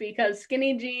pants because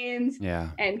skinny jeans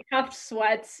and cuffed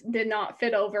sweats did not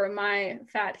fit over my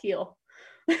fat heel.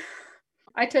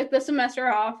 I took the semester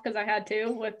off because I had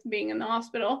to with being in the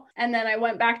hospital. And then I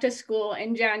went back to school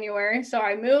in January. So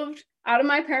I moved out of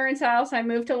my parents' house. I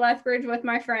moved to Lethbridge with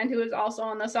my friend who was also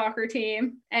on the soccer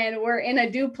team. And we're in a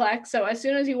duplex. So as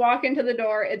soon as you walk into the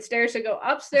door, it's stairs to go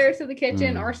upstairs to the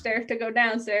kitchen or stairs to go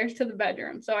downstairs to the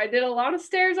bedroom. So I did a lot of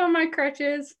stairs on my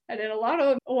crutches. I did a lot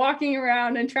of walking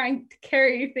around and trying to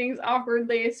carry things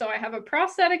awkwardly. So I have a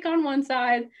prosthetic on one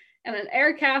side and an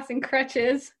air cast and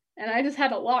crutches. And I just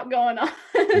had a lot going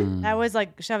on. That was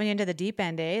like shoving you into the deep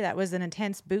end, eh? That was an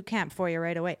intense boot camp for you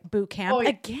right away. Boot camp. Oh, yeah.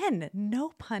 Again,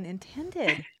 no pun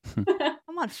intended.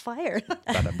 I'm on fire.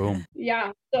 Bada boom.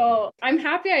 Yeah. So I'm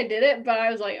happy I did it, but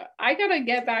I was like, I got to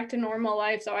get back to normal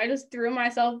life. So I just threw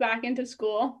myself back into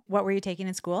school. What were you taking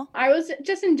in school? I was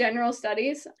just in general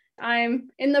studies. I'm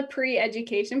in the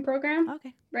pre-education program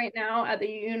right now at the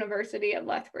University of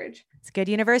Lethbridge. It's a good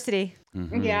university.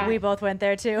 Yeah. We both went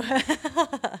there too.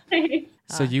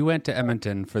 So you went to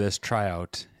Edmonton for this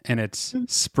tryout and it's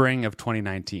spring of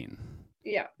 2019.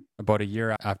 Yeah. About a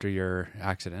year after your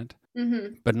accident.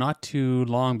 But not too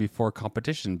long before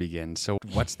competition begins. So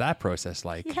what's that process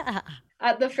like? Yeah.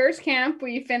 At the first camp,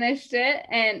 we finished it,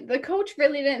 and the coach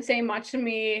really didn't say much to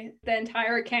me the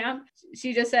entire camp.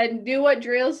 She just said, do what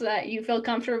drills that you feel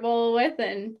comfortable with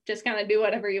and just kind of do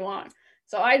whatever you want.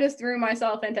 So I just threw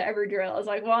myself into every drill. I was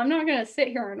like, well, I'm not going to sit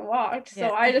here and watch. So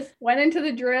I just went into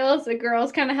the drills. The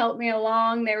girls kind of helped me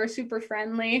along. They were super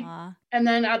friendly. And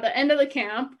then at the end of the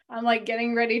camp, I'm like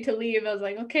getting ready to leave. I was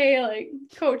like, okay, like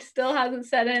coach still hasn't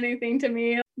said anything to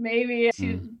me. Maybe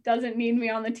she doesn't need me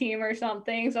on the team or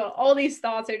something. So all these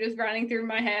thoughts are just running through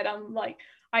my head. I'm like,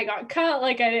 I got cut,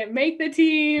 like I didn't make the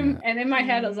team. And in my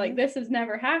head, I was like, this has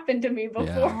never happened to me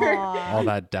before. All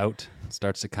that doubt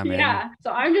starts to come in. Yeah.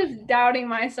 So I'm just doubting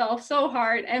myself so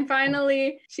hard. And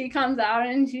finally, she comes out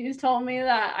and she's told me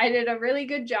that I did a really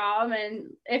good job.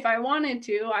 And if I wanted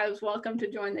to, I was welcome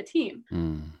to join the team.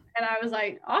 And I was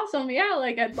like, awesome. Yeah,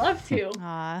 like I'd love to.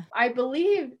 I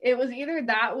believe it was either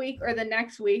that week or the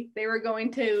next week. They were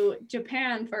going to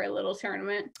Japan for a little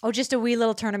tournament. Oh, just a wee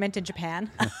little tournament in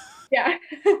Japan. Yeah.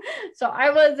 So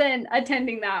I wasn't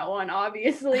attending that one,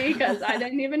 obviously, because I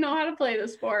didn't even know how to play the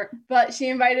sport. But she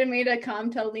invited me to come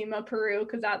to Lima, Peru,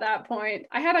 because at that point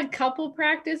I had a couple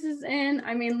practices in.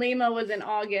 I mean, Lima was in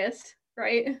August,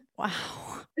 right? Wow.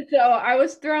 So I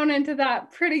was thrown into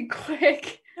that pretty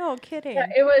quick. No kidding. But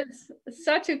it was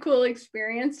such a cool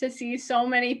experience to see so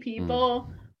many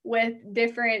people with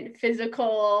different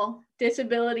physical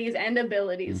disabilities and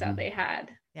abilities that they had.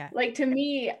 Yeah. Like to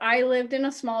me, I lived in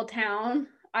a small town.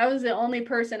 I was the only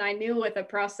person I knew with a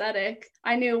prosthetic.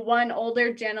 I knew one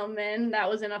older gentleman that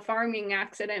was in a farming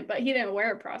accident, but he didn't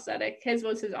wear a prosthetic. His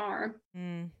was his arm.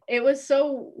 It was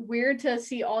so weird to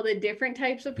see all the different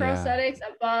types of prosthetics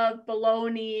above, below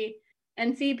knee,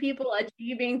 and see people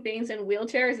achieving things in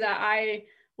wheelchairs that I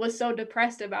was so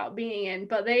depressed about being in.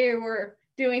 But they were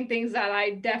doing things that I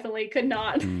definitely could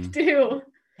not do.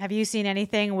 Have you seen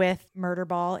anything with Murder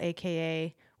Ball,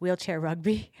 aka wheelchair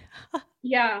rugby?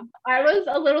 Yeah, I was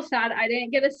a little sad. I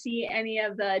didn't get to see any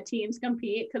of the teams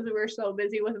compete because we were so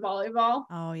busy with volleyball.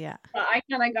 Oh, yeah. But I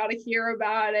kind of got to hear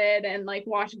about it and like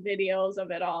watch videos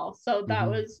of it all. So that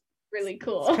was really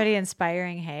cool. It's pretty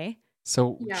inspiring, hey?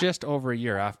 So Yeah. just over a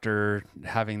year after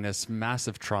having this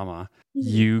massive trauma, Mhm.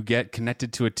 you get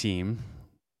connected to a team.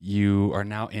 You are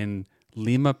now in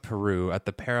Lima, Peru at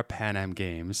the Para Pan Am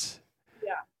Games.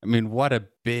 Yeah. I mean, what a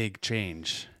big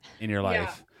change in your Yeah.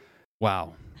 life.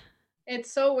 Wow.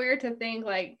 It's so weird to think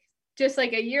like just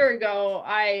like a year ago,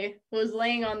 I was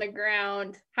laying on the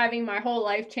ground having my whole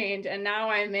life change. And now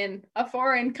I'm in a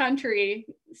foreign country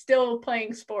still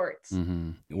playing sports.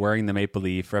 Wearing the maple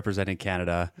leaf, representing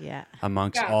Canada Yeah.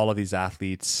 amongst Yeah. all of these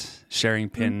athletes, sharing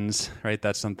pins, right?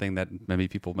 That's something that maybe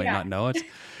people might Yeah. not know.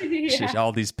 It's Yeah.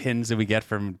 all these pins that we get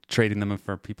from trading them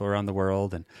for people around the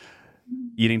world and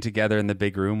eating together in the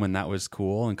big room when that was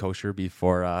cool and kosher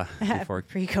before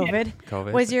Pre-COVID.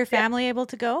 COVID. Was your family able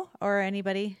to go or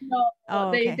anybody? No, Oh,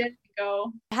 they okay. didn't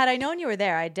go. Had I known you were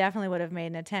there, I definitely would have made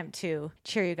an attempt to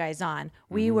cheer you guys on.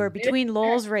 We Mm-hmm. were between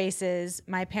Lowell's races.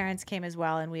 My parents came as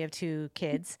well, and we have 2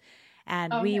 kids.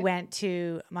 And we Okay. went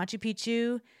to Machu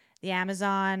Picchu, the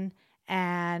Amazon,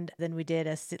 and then we did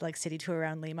a city tour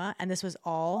around Lima. And this was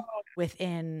all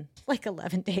within like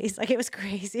 11 days. Like, it was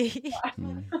crazy.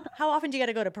 How often do you got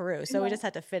to go to Peru? So we just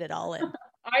had to fit it all in.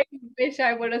 I wish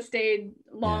I would have stayed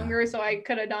longer so I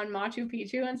could have done Machu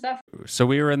Picchu and stuff. So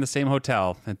we were in the same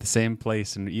hotel at the same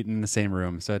place and eating in the same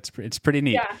room. So it's pretty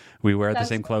neat. Yeah. We wear the That's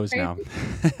same so clothes now.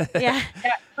 Yeah.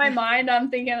 Yeah, in my mind, I'm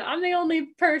thinking I'm the only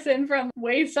person from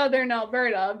way southern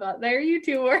Alberta, but there you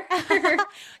two were.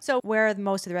 So where are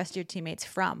most of the rest of your teammates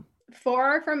from? 4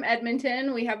 are from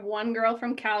Edmonton. We have 1 girl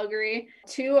from Calgary.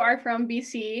 2 are from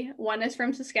BC. 1 is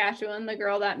from Saskatchewan, the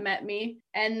girl that met me.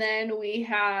 And then we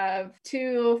have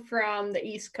 2 from the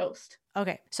East Coast.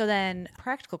 Okay. So then,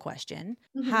 practical question.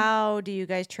 Mhm. How do you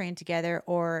guys train together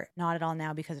or not at all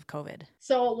now because of COVID?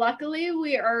 So luckily,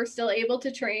 we are still able to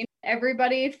train.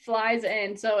 Everybody flies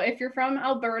in. So if you're from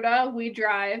Alberta, we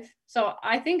drive. So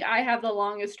I think I have the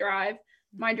longest drive.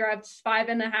 My drive's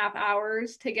 5.5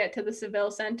 hours to get to the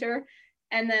Seville Center.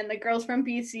 And then the girls from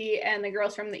BC and the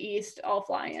girls from the East all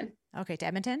fly in. Okay. To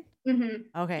Edmonton?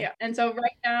 Mm-hmm. Okay. Yeah. And so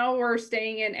right now we're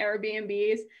staying in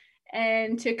Airbnbs.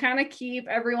 And to kind of keep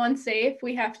everyone safe,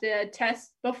 we have to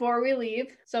test before we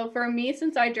leave. So for me,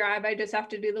 since I drive, I just have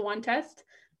to do the 1 test.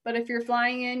 But if you're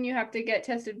flying in, you have to get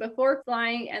tested before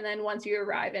flying. And then once you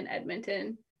arrive in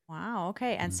Edmonton. Wow.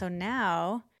 Okay. And so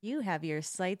now you have your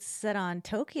sights set on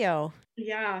Tokyo.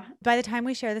 Yeah. By the time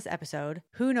we share this episode,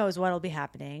 who knows what'll be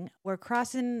happening? We're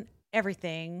crossing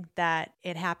everything that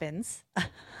it happens.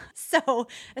 So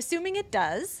assuming it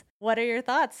does, what are your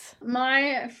thoughts?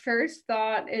 My first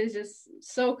thought is just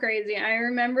so crazy. I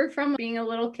remember from being a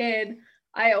little kid,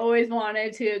 I always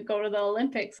wanted to go to the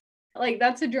Olympics. Like,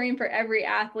 that's a dream for every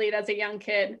athlete as a young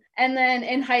kid. And then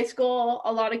in high school,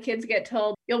 a lot of kids get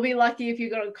told, you'll be lucky if you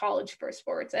go to college for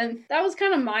sports. And that was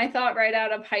kind of my thought right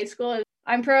out of high school. Is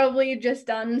I'm probably just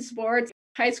done sports.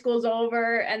 High school's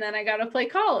over, and then I got to play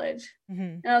college.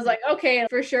 Mm-hmm. And I was like, okay,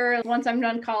 for sure, once I'm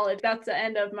done college, that's the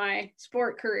end of my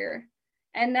sport career.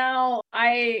 And now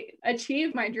I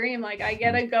achieved my dream. Like, I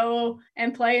get to go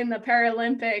and play in the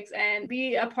Paralympics and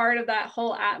be a part of that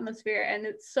whole atmosphere. And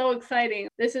it's so exciting.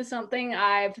 This is something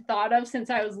I've thought of since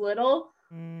I was little.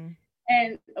 Mm.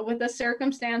 And with the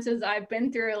circumstances I've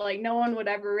been through, like, no one would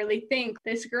ever really think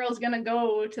this girl's going to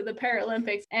go to the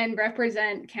Paralympics and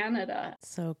represent Canada.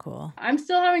 So cool. I'm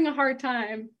still having a hard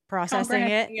time Processing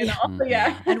it. comprehending it all.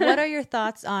 Yeah. And what are your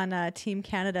thoughts on Team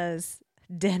Canada's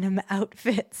denim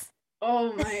outfits?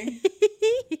 Oh my.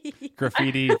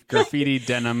 graffiti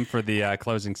denim for the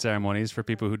closing ceremonies. For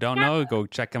people who don't know, go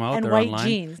check them out. And They're white online.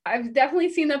 jeans. I've definitely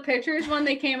seen the pictures when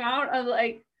they came out of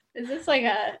like, is this like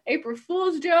a April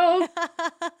Fool's joke?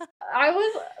 I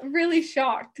was really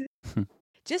shocked.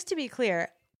 Just to be clear,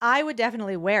 I would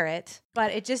definitely wear it,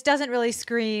 but it just doesn't really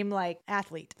scream like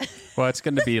athlete. Well, it's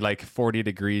going to be like 40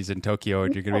 degrees in Tokyo,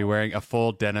 and you're going to be wearing a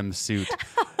full denim suit,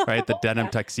 right? The denim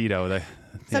tuxedo.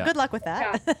 So good luck with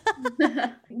that.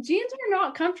 Yeah. Jeans are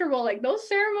not comfortable. Like, those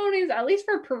ceremonies, at least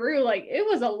for Peru, like, it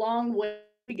was a long way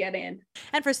to get in.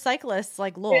 And for cyclists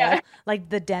like Lowell, Yeah. like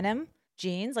the denim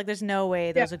jeans, like there's no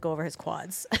way those would go over his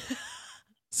quads.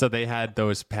 So they had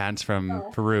those pants from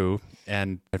Peru,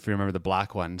 and if you remember the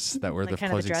black ones that were Like the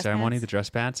kind of the closing dress ceremony, pants? the dress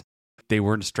pants, they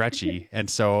weren't stretchy. And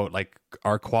so like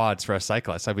our quads for a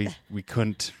cyclist, we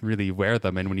couldn't really wear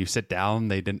them. And when you sit down,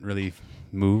 they didn't really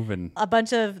move. And A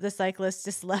bunch of the cyclists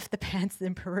just left the pants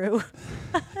in Peru.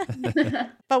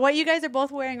 But what you guys are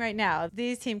both wearing right now,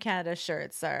 these Team Canada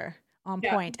shirts are on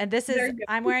Yeah, point. And this they're is, good.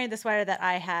 I'm wearing the sweater that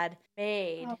I had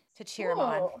made to cheer him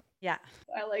on. Cool. Yeah.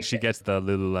 I like she it. gets the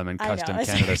Lululemon I know, custom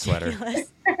it's Canada sweater.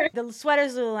 ridiculous. The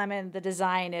sweater's Lululemon. The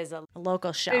design is a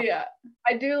local shop. Yeah.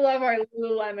 I do love our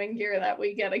Lululemon gear that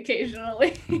we get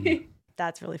occasionally.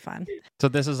 That's really fun. So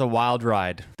this is a wild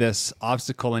ride, this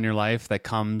obstacle in your life that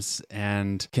comes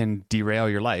and can derail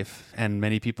your life. And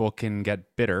many people can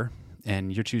get bitter,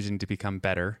 and you're choosing to become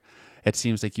better. It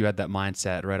seems like you had that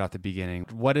mindset right off the beginning.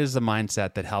 What is the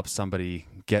mindset that helps somebody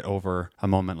get over a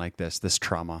moment like this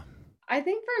trauma? I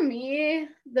think for me,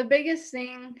 the biggest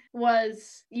thing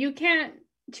was you can't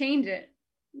change it.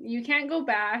 You can't go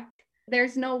back.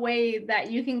 There's no way that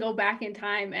you can go back in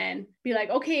time and be like,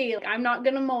 okay, I'm not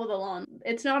going to mow the lawn.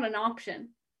 It's not an option.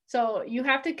 So you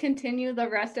have to continue the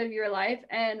rest of your life.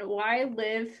 And why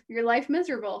live your life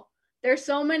miserable? There's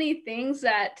so many things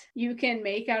that you can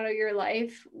make out of your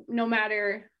life, no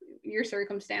matter your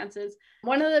circumstances.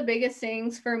 One of the biggest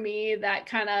things for me that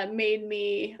kind of made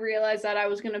me realize that I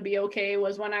was going to be okay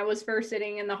was when I was first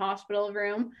sitting in the hospital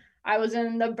room. I was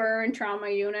in the burn trauma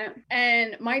unit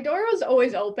and my door was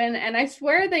always open, and I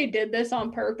swear they did this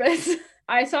on purpose.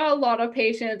 I saw a lot of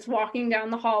patients walking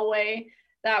down the hallway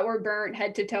that were burnt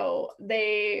head to toe.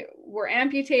 They were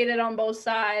amputated on both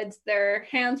sides, their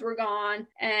hands were gone,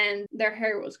 and their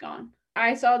hair was gone.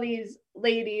 I saw these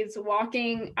ladies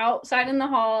walking outside in the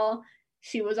hall.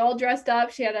 She was all dressed up.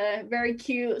 She had a very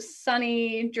cute,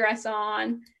 sunny dress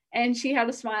on, and she had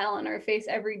a smile on her face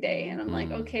every day. And I'm like,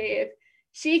 okay, if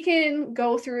she can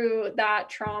go through that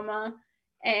trauma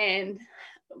and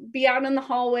be out in the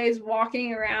hallways,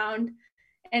 walking around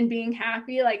and being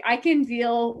happy, like I can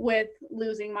deal with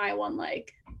losing my one leg.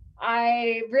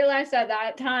 I realized at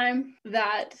that time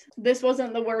that this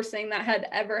wasn't the worst thing that had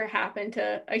ever happened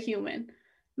to a human.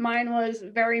 Mine was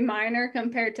very minor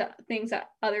compared to things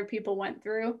that other people went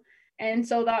through. And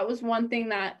so that was one thing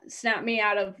that snapped me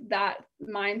out of that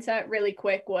mindset really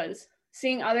quick, was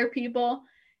seeing other people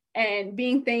and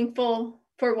being thankful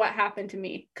for what happened to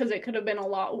me, because it could have been a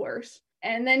lot worse.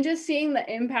 And then just seeing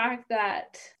the impact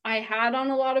that I had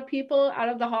on a lot of people out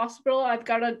of the hospital. I've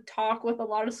got to talk with a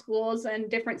lot of schools and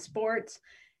different sports,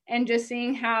 and just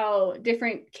seeing how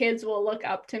different kids will look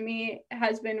up to me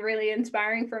has been really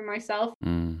inspiring for myself.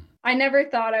 I never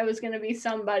thought I was going to be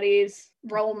somebody's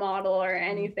role model or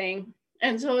anything.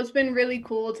 And so it's been really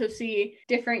cool to see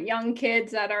different young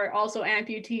kids that are also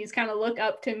amputees kind of look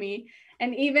up to me.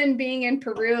 And even being in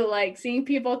Peru, like seeing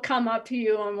people come up to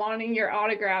you and wanting your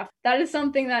autograph, that is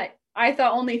something that I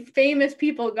thought only famous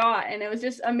people got. And it was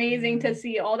just amazing to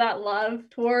see all that love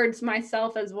towards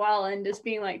myself as well. And just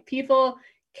being like, people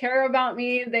care about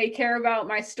me, they care about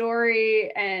my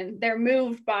story, and they're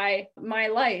moved by my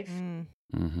life.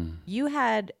 You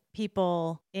had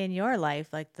people in your life,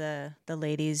 like the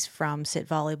ladies from Sit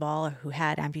Volleyball who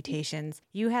had amputations.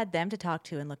 You had them to talk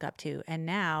to and look up to. And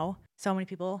now so many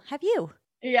people have you.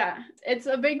 Yeah, it's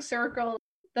a big circle.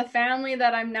 The family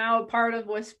that I'm now a part of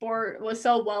with sport was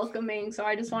so welcoming. So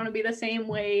I just want to be the same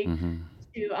way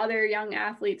to other young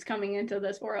athletes coming into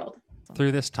this world.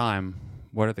 Through this time,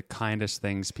 what are the kindest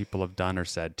things people have done or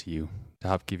said to you to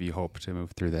help give you hope to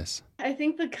move through this? I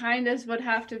think the kindest would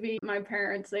have to be my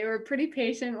parents. They were pretty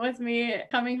patient with me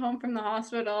coming home from the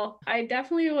hospital. I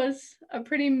definitely was a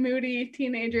pretty moody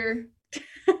teenager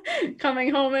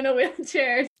coming home in a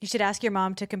wheelchair. You should ask your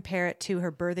mom to compare it to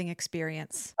her birthing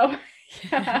experience. Oh,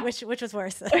 yeah. which was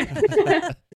worse.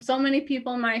 So many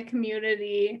people in my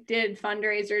community did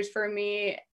fundraisers for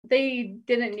me. They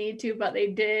didn't need to, but they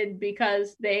did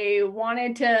because they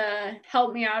wanted to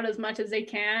help me out as much as they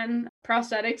can.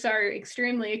 Prosthetics are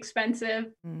extremely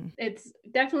expensive. It's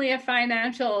definitely a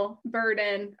financial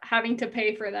burden having to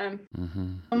pay for them.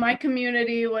 My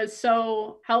community was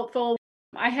so helpful.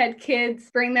 I had kids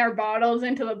bring their bottles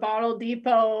into the bottle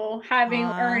depot, having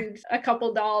earned a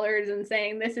couple dollars and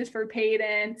saying, this is for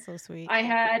Peyton. So sweet. I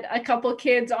had a couple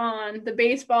kids on the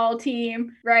baseball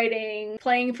team writing,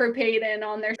 playing for Peyton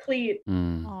on their cleat.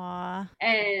 Aww.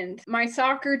 And my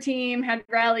soccer team had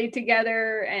rallied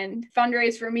together and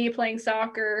fundraised for me playing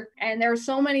soccer. And there were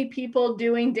so many people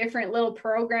doing different little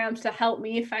programs to help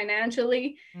me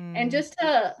financially. And just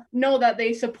to know that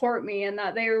they support me and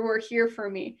that they were here for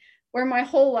me. Where my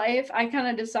whole life, I kind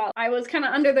of just thought I was kind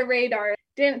of under the radar.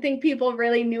 Didn't think people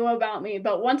really knew about me.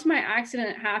 But once my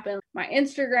accident happened, my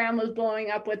Instagram was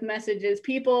blowing up with messages.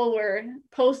 People were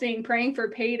posting, praying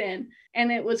for Peyton.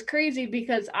 And it was crazy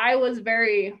because I was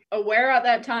very aware at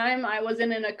that time. I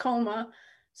wasn't in a coma.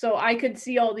 So I could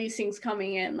see all these things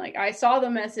coming in. Like I saw the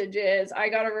messages. I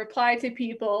got a reply to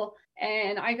people.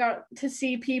 And I got to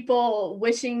see people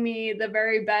wishing me the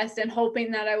very best and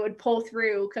hoping that I would pull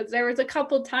through, because there was a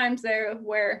couple times there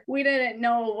where we didn't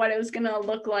know what it was going to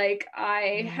look like.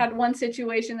 I had one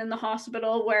situation in the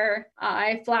hospital where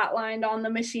I flatlined on the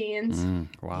machines.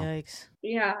 Wow. Yikes.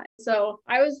 Yeah. So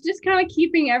I was just kind of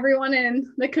keeping everyone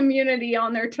in the community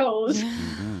on their toes.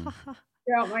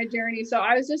 throughout my journey. So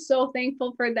I was just so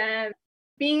thankful for them.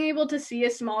 Being able to see a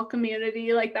small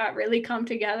community like that really come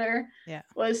together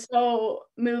was so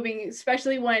moving,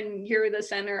 especially when you're the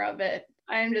center of it.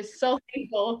 I am just so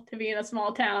thankful to be in a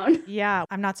small town. Yeah,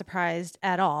 I'm not surprised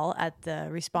at all at the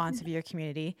response of your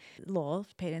community. Lowell,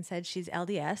 Peyton said she's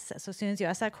LDS. So as soon as you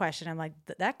asked that question, I'm like,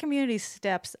 that community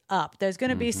steps up. There's going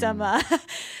to be some,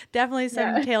 definitely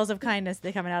some tales of kindness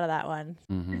that coming out of that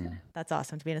one. That's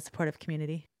awesome to be in a supportive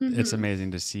community. It's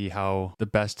amazing to see how the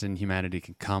best in humanity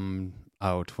can come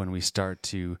out when we start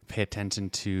to pay attention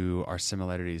to our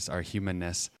similarities, our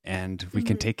humanness, and we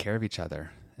can take care of each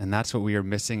other. And that's what we are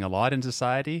missing a lot in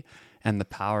society. And the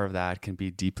power of that can be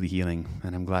deeply healing.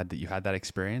 And I'm glad that you had that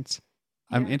experience.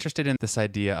 I'm interested in this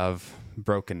idea of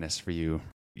brokenness for you.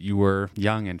 You were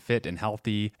young and fit and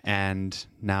healthy and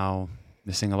now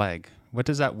missing a leg. What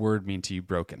does that word mean to you,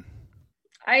 broken?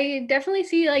 I definitely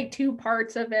see like two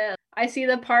parts of it. I see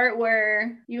the part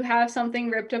where you have something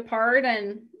ripped apart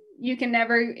and you can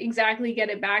never exactly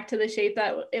get it back to the shape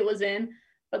that it was in.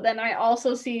 But then I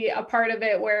also see a part of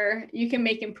it where you can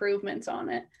make improvements on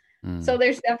it. So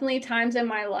there's definitely times in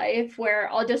my life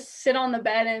where I'll just sit on the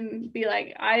bed and be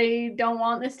like, I don't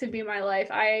want this to be my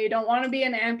life. I don't want to be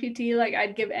an amputee. Like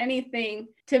I'd give anything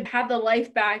to have the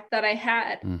life back that I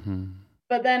had.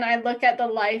 But then I look at the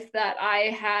life that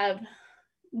I have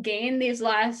gained these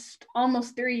last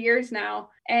almost 3 years now,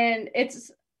 and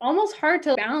it's almost hard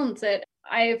to balance it.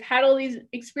 I've had all these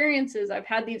experiences. I've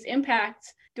had these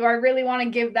impacts. Do I really want to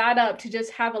give that up to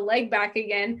just have a leg back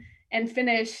again and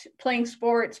finish playing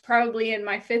sports probably in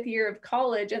my 5th year of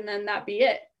college and then that be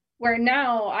it? Where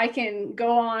now I can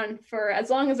go on for as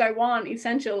long as I want,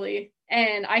 essentially,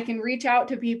 and I can reach out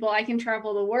to people. I can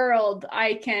travel the world.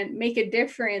 I can make a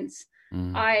difference.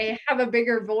 I have a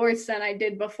bigger voice than I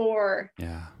did before.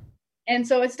 And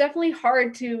so it's definitely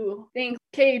hard to think,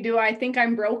 okay, do I think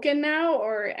I'm broken now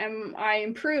or am I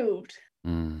improved?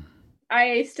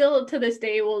 I still to this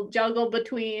day will juggle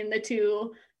between the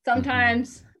two.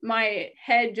 Sometimes my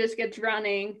head just gets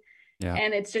running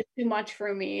and it's just too much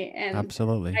for me. And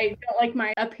Absolutely. I don't like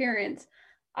my appearance.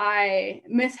 I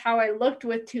miss how I looked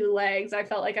with 2 legs. I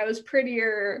felt like I was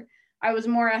prettier. I was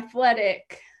more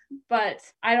athletic. But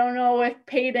I don't know if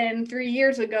Peyton 3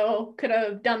 years ago could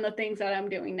have done the things that I'm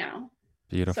doing now.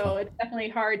 Beautiful. So it's definitely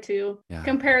hard to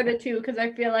compare the two because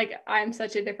I feel like I'm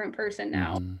such a different person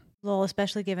now. Lowell,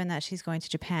 especially given that she's going to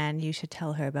Japan, you should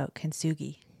tell her about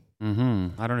kintsugi. I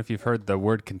don't know if you've heard the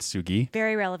word kintsugi.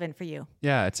 Very relevant for you.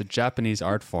 Yeah, it's a Japanese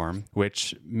art form,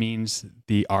 which means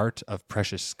the art of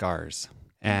precious scars.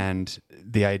 And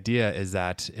the idea is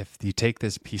that if you take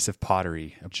this piece of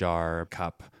pottery, a jar, a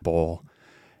cup, bowl,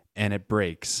 and it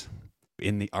breaks,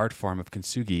 in the art form of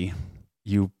kintsugi,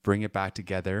 you bring it back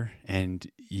together and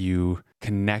you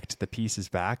connect the pieces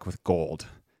back with gold.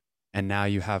 And now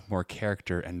you have more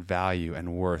character and value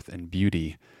and worth and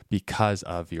beauty because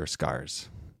of your scars.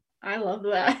 I love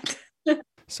that.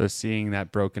 So seeing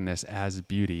that brokenness as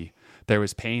beauty, there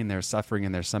was pain, there's suffering,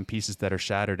 and there's some pieces that are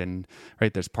shattered, and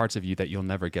right, there's parts of you that you'll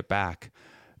never get back.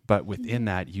 But within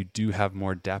that, you do have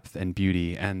more depth and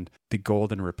beauty, and the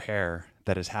golden repair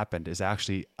that has happened is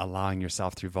actually allowing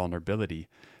yourself through vulnerability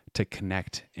to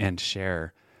connect and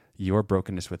share your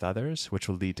brokenness with others, which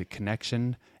will lead to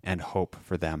connection and hope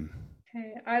for them.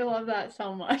 Okay, I love that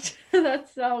so much.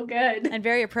 That's so good. And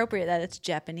very appropriate that it's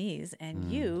Japanese.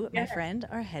 And you, my friend,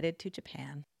 are headed to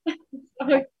Japan. So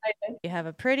excited. You have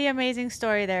a pretty amazing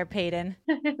story there, Peyton.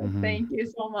 Thank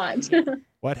you so much.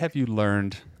 What have you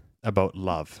learned about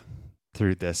love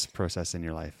through this process in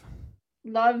your life?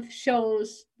 Love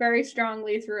shows very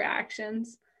strongly through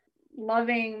actions.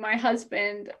 Loving my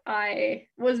husband, I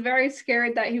was very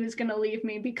scared that he was going to leave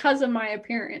me because of my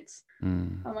appearance.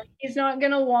 I'm like, he's not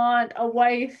going to want a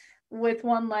wife with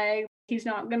 1 leg. He's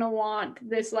not going to want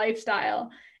this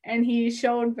lifestyle. And he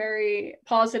showed very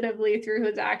positively through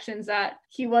his actions that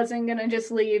he wasn't going to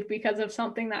just leave because of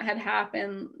something that had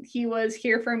happened. He was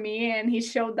here for me, and he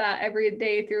showed that every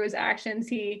day through his actions.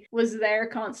 He was there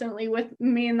constantly with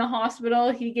me in the hospital.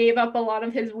 He gave up a lot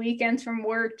of his weekends from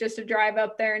work just to drive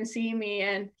up there and see me.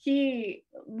 And he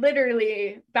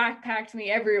literally backpacked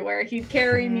me everywhere. He'd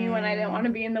carry me when I didn't want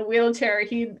to be in the wheelchair.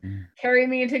 He'd carry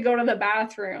me to go to the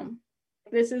bathroom.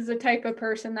 This is the type of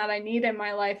person that I need in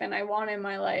my life and I want in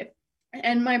my life.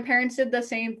 And my parents did the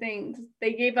same things.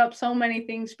 They gave up so many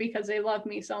things because they loved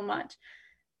me so much.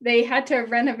 They had to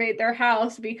renovate their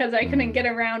house because I couldn't get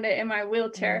around it in my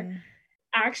wheelchair.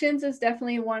 Actions is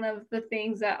definitely one of the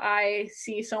things that I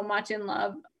see so much in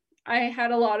love. I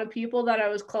had a lot of people that I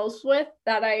was close with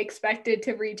that I expected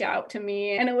to reach out to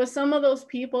me. And it was some of those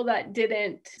people that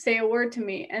didn't say a word to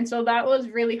me. And so that was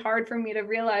really hard for me to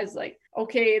realize, like,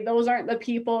 okay, those aren't the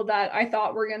people that I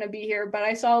thought were going to be here. But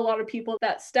I saw a lot of people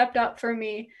that stepped up for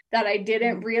me that I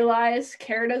didn't realize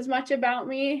cared as much about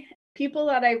me. People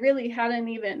that I really hadn't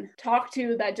even talked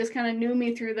to that just kind of knew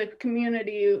me through the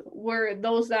community were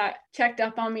those that checked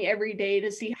up on me every day to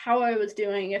see how I was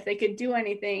doing, if they could do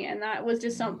anything. And that was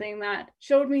just something that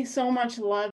showed me so much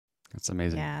love. That's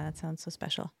amazing. Yeah, that sounds so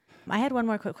special. I had one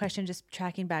more quick question, just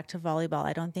tracking back to volleyball.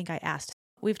 I don't think I asked.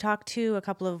 We've talked to a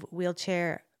couple of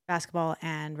wheelchair basketball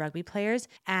and rugby players,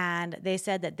 and they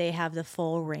said that they have the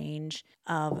full range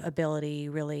of ability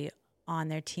really on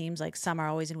their teams. Like some are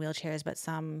always in wheelchairs, but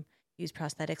some use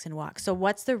prosthetics and walk. So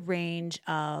what's the range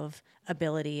of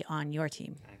ability on your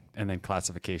team? And then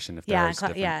classification, if Yeah,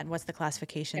 different. and what's the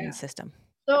classification system?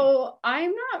 So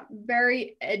I'm not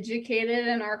very educated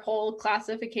in our whole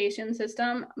classification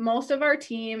system. Most of our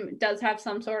team does have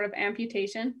some sort of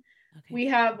amputation. Okay. We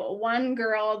have one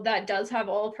girl that does have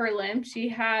all of her limbs. She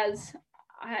has,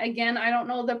 again, I don't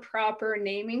know the proper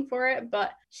naming for it,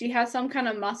 but she has some kind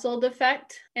of muscle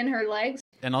defect in her legs.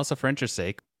 And also, for interest's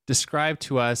sake, describe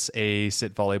to us a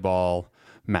sit volleyball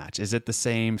match. Is it the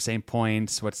same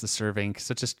points? What's the serving?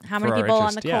 So just how many people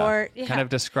on the court? Yeah. Kind of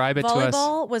describe it to us.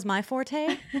 Volleyball was my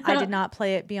forte. I did not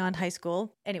play it beyond high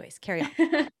school. Anyways, carry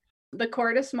on. The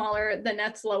court is smaller, the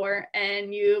net's lower,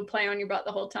 and you play on your butt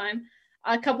the whole time.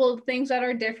 A couple of things that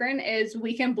are different is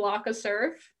we can block a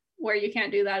serve where you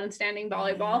can't do that in standing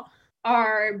volleyball.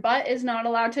 Our butt is not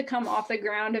allowed to come off the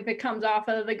ground. If it comes off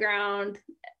of the ground,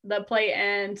 the play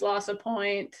ends, loss of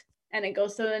point, and it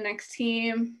goes to the next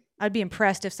team. I'd be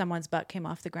impressed if someone's butt came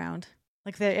off the ground.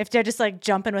 Like if they're just like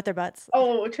jumping with their butts.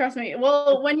 Oh, trust me.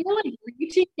 Well, when you're like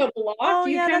reaching the block,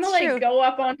 you kind of like go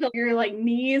up onto your like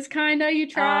knees, kind of. You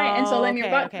try, and so then your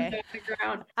butt comes off the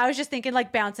ground. I was just thinking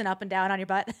like bouncing up and down on your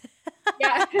butt.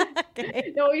 Yeah.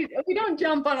 No, we don't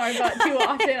jump on our butt too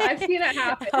often. I've seen it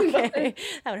happen. Okay.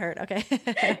 That would hurt. Okay.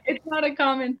 It's not a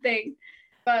common thing.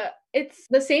 But it's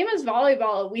the same as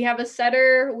volleyball. We have a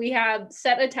setter, we have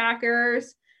set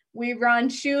attackers, we run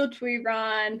shoots, we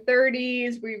run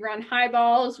 30s, we run high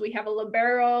balls, we have a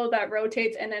libero that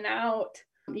rotates in and out.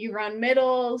 You run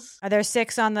middles. Are there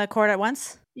 6 on the court at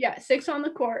once? Yeah, 6 on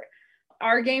the court.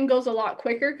 Our game goes a lot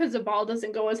quicker because the ball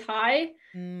doesn't go as high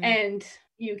and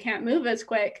you can't move as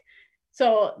quick.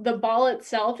 So the ball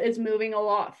itself is moving a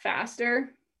lot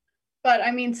faster. But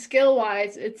I mean,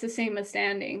 skill-wise, it's the same as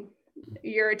standing.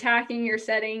 You're attacking, you're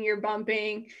setting, you're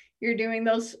bumping, you're doing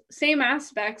those same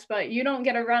aspects, but you don't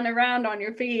get to run around on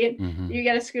your feet. You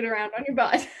get to scoot around on your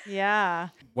butt. Yeah.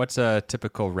 What's a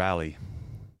typical rally?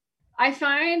 I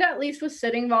find, at least with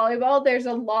sitting volleyball, there's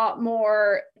a lot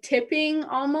more tipping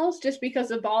almost, just because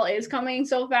the ball is coming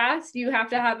so fast. You have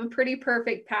to have a pretty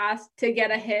perfect pass to get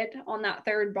a hit on that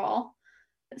third ball.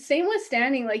 Same with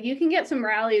standing. Like you can get some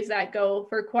rallies that go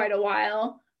for quite a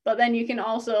while, but then you can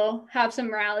also have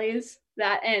some rallies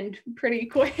that end pretty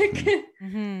quick.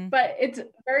 But it's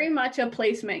very much a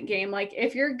placement game. Like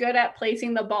if you're good at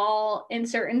placing the ball in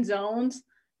certain zones,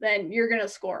 then you're going to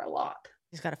score a lot.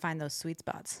 You just got to find those sweet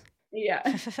spots.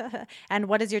 Yeah. And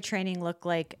what does your training look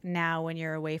like now when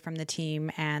you're away from the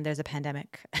team and there's a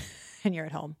pandemic and you're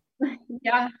at home?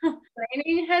 Yeah.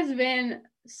 Training has been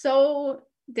so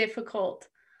difficult.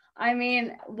 I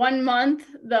mean, 1 month,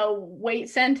 the weight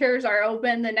centers are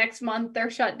open. The next month, they're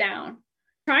shut down.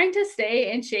 Trying to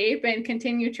stay in shape and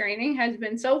continue training has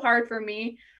been so hard for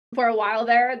me. For a while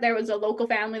there was a local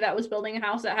family that was building a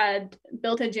house that had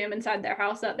built a gym inside their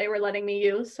house that they were letting me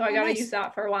use. So I got to use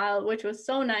that for a while, which was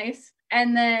so nice.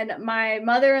 And then my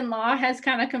mother-in-law has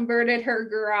kind of converted her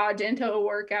garage into a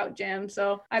workout gym.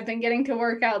 So I've been getting to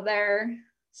work out there.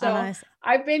 So nice.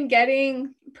 I've been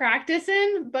getting practice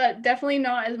in, but definitely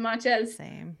not as much as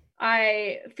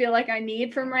I feel like I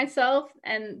need for myself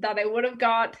and that I would have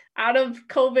got out of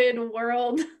COVID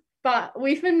world. But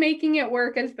we've been making it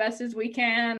work as best as we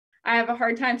can. I have a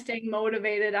hard time staying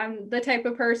motivated. I'm the type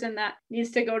of person that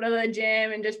needs to go to the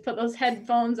gym and just put those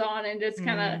headphones on and just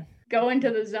kind of go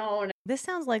into the zone. This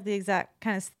sounds like the exact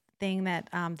kind of thing that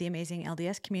the amazing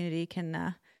LDS community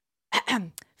can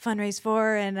fundraise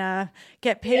for and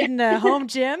get paid in a home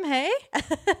gym, hey?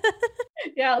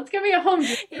 Yeah, let's give me a home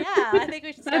gym. Yeah, I think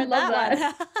we should start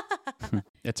that one.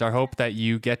 It's our hope that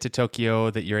you get to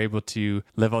Tokyo, that you're able to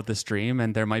live out this dream,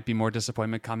 and there might be more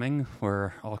disappointment coming.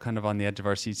 We're all kind of on the edge of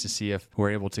our seats to see if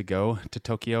we're able to go to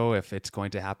Tokyo, if it's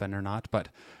going to happen or not. But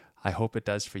I hope it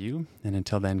does for you. And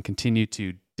until then, continue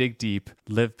to dig deep,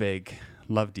 live big,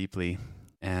 love deeply,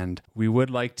 And we would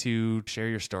like to share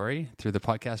your story through the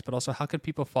podcast, but also how could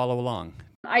people follow along?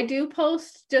 I do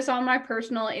post just on my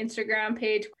personal Instagram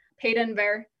page, Payden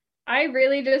Vare. I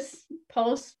really just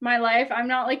post my life. I'm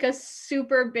not like a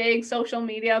super big social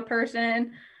media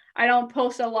person. I don't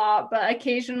post a lot, but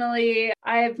occasionally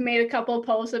I've made a couple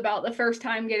posts about the first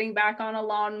time getting back on a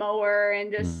lawnmower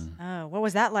and just. Oh, what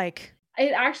was that like?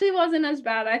 It actually wasn't as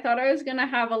bad. I thought I was going to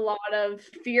have a lot of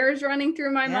fears running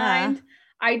through my mind.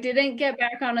 I didn't get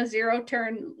back on a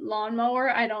 0-turn lawnmower.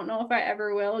 I don't know if I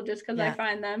ever will, just because I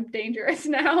find them dangerous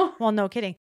now. Well, no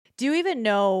kidding. Do you even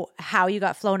know how you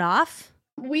got flown off?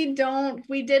 We don't.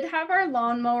 We did have our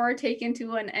lawnmower taken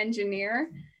to an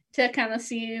engineer to kind of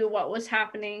see what was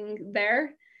happening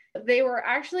there. They were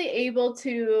actually able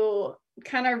to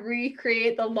kind of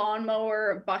recreate the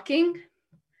lawnmower bucking.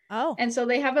 Oh. And so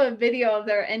they have a video of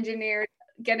their engineer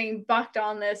getting bucked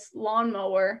on this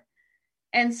lawnmower.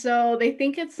 And so they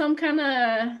think it's some kind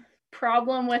of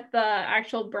problem with the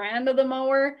actual brand of the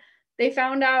mower. They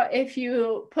found out if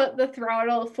you put the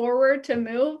throttle forward to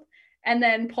move and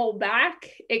then pull back,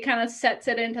 it kind of sets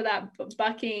it into that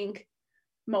bucking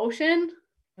motion.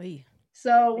 Oy.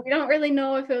 So we don't really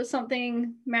know if it was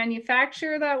something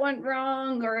manufacturer that went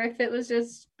wrong or if it was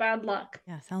just bad luck.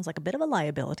 Yeah, sounds like a bit of a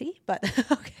liability, but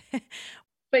okay.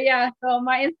 But yeah, so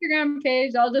my Instagram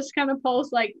page, I'll just kind of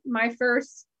post like my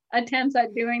first attempts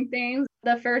at doing things.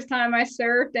 The first time I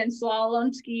surfed and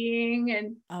slalom skiing,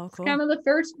 and cool. It's kind of the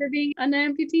first for being an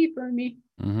amputee for me.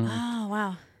 Mm-hmm. Oh,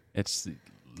 wow. It's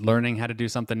learning how to do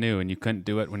something new, and you couldn't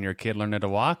do it when you're a kid learning to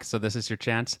walk. So this is your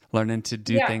chance learning to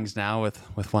do things now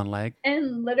with one leg.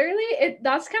 And literally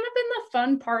that's kind of been the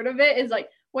fun part of it, is like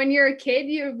when you're a kid,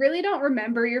 you really don't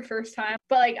remember your first time.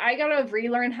 But like I got to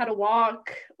relearn how to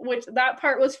walk, which that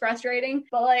part was frustrating.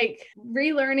 But like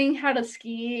relearning how to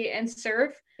ski and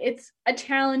surf, it's a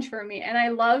challenge for me. And I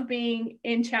love being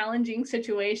in challenging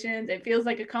situations. It feels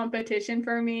like a competition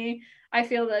for me. I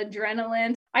feel the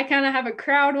adrenaline. I kind of have a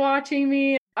crowd watching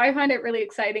me. I find it really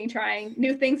exciting trying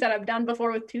new things that I've done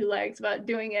before with 2 legs, but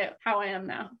doing it how I am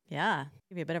now. Yeah,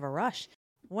 give you a bit of a rush.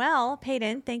 Well,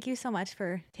 Payden, thank you so much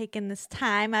for taking this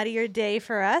time out of your day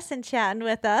for us and chatting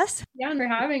with us. Yeah, and for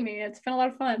having me. It's been a lot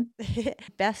of fun.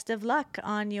 Best of luck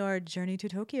on your journey to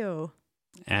Tokyo.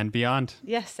 And beyond.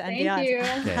 Yes, and Thank beyond. you.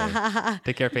 Okay.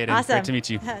 Take care, Payden. Awesome. Great to meet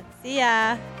you. See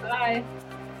ya. Bye.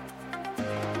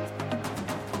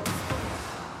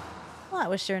 Well, it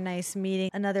was sure nice meeting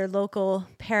another local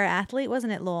para-athlete,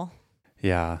 wasn't it, Lowell?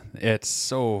 Yeah, it's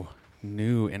so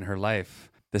new in her life.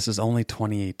 This is only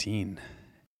 2018.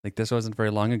 Like this wasn't very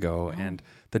long ago. And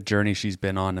the journey she's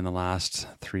been on in the last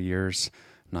 3 years,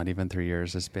 not even 3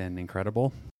 years, has been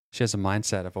incredible. She has a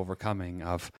mindset of overcoming,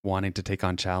 of wanting to take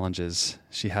on challenges.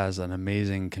 She has an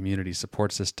amazing community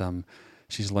support system.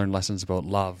 She's learned lessons about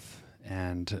love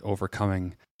and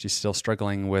overcoming. She's still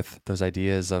struggling with those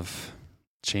ideas of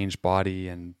changed body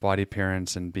and body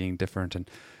appearance and being different. And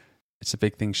it's a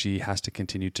big thing she has to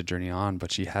continue to journey on,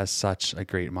 but she has such a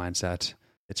great mindset.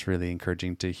 It's really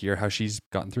encouraging to hear how she's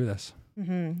gotten through this.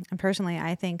 Mm-hmm. And personally,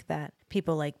 I think that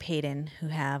people like Payden who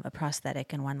have a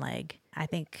prosthetic in one leg, I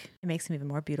think it makes them even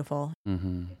more beautiful.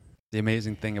 Mm-hmm. The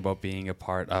amazing thing about being a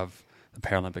part of the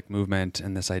Paralympic movement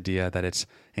and this idea that it's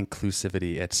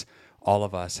inclusivity, it's all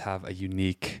of us have a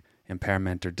unique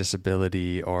impairment or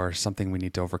disability or something we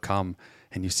need to overcome.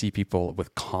 And you see people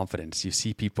with confidence. You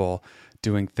see people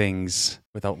doing things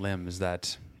without limbs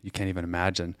that you can't even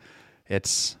imagine.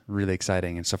 It's really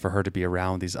exciting. And so for her to be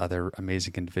around these other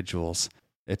amazing individuals,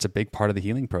 it's a big part of the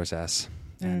healing process.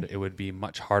 And it would be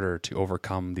much harder to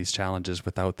overcome these challenges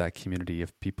without that community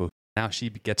of people. Now she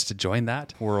gets to join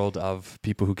that world of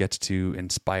people who gets to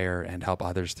inspire and help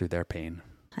others through their pain.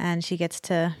 And she gets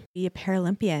to be a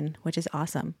Paralympian, which is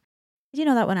awesome. Did you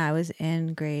know that when I was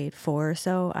in grade 4 or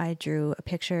so, I drew a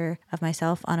picture of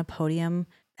myself on a podium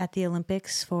at the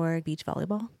Olympics for beach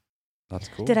volleyball? That's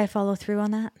cool. Did I follow through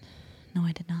on that? No,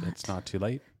 I did not. It's not too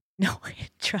late. No,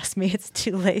 trust me, it's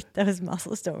too late. Those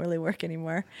muscles don't really work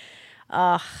anymore.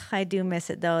 I do miss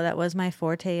it though. That was my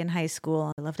forte in high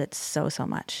school. I loved it so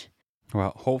much.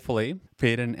 Well, hopefully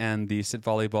Payden and the Sit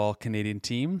Volleyball Canadian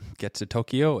team get to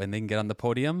Tokyo and they can get on the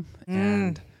podium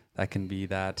and that can be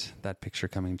that picture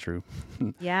coming true.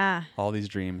 Yeah. All these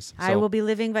dreams. I will be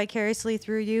living vicariously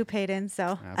through you, Payden.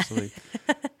 So absolutely.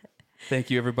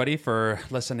 Thank you, everybody, for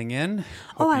listening in.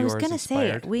 I was going to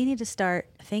say, we need to start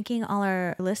thanking all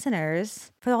our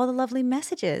listeners for all the lovely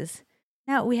messages.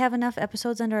 Now, we have enough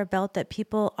episodes under our belt that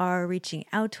people are reaching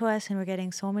out to us and we're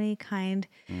getting so many kind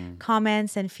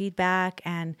comments and feedback.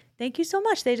 And thank you so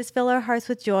much. They just fill our hearts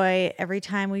with joy every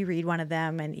time we read one of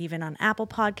them. And even on Apple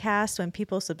Podcasts, when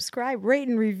people subscribe, rate,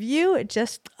 and review, it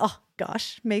just, oh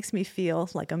gosh, makes me feel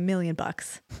like $1 million.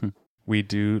 We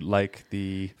do like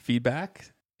the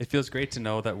feedback. It feels great to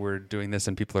know that we're doing this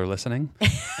and people are listening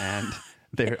and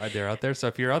they're out there. So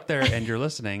if you're out there and you're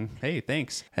listening, hey,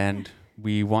 thanks. And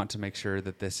we want to make sure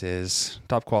that this is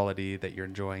top quality, that you're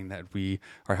enjoying, that we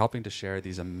are helping to share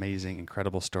these amazing,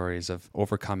 incredible stories of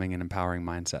overcoming and empowering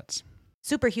mindsets.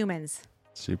 Superhumans.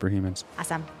 Superhumans.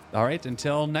 Awesome. All right.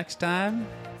 Until next time,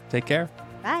 take care.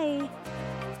 Bye.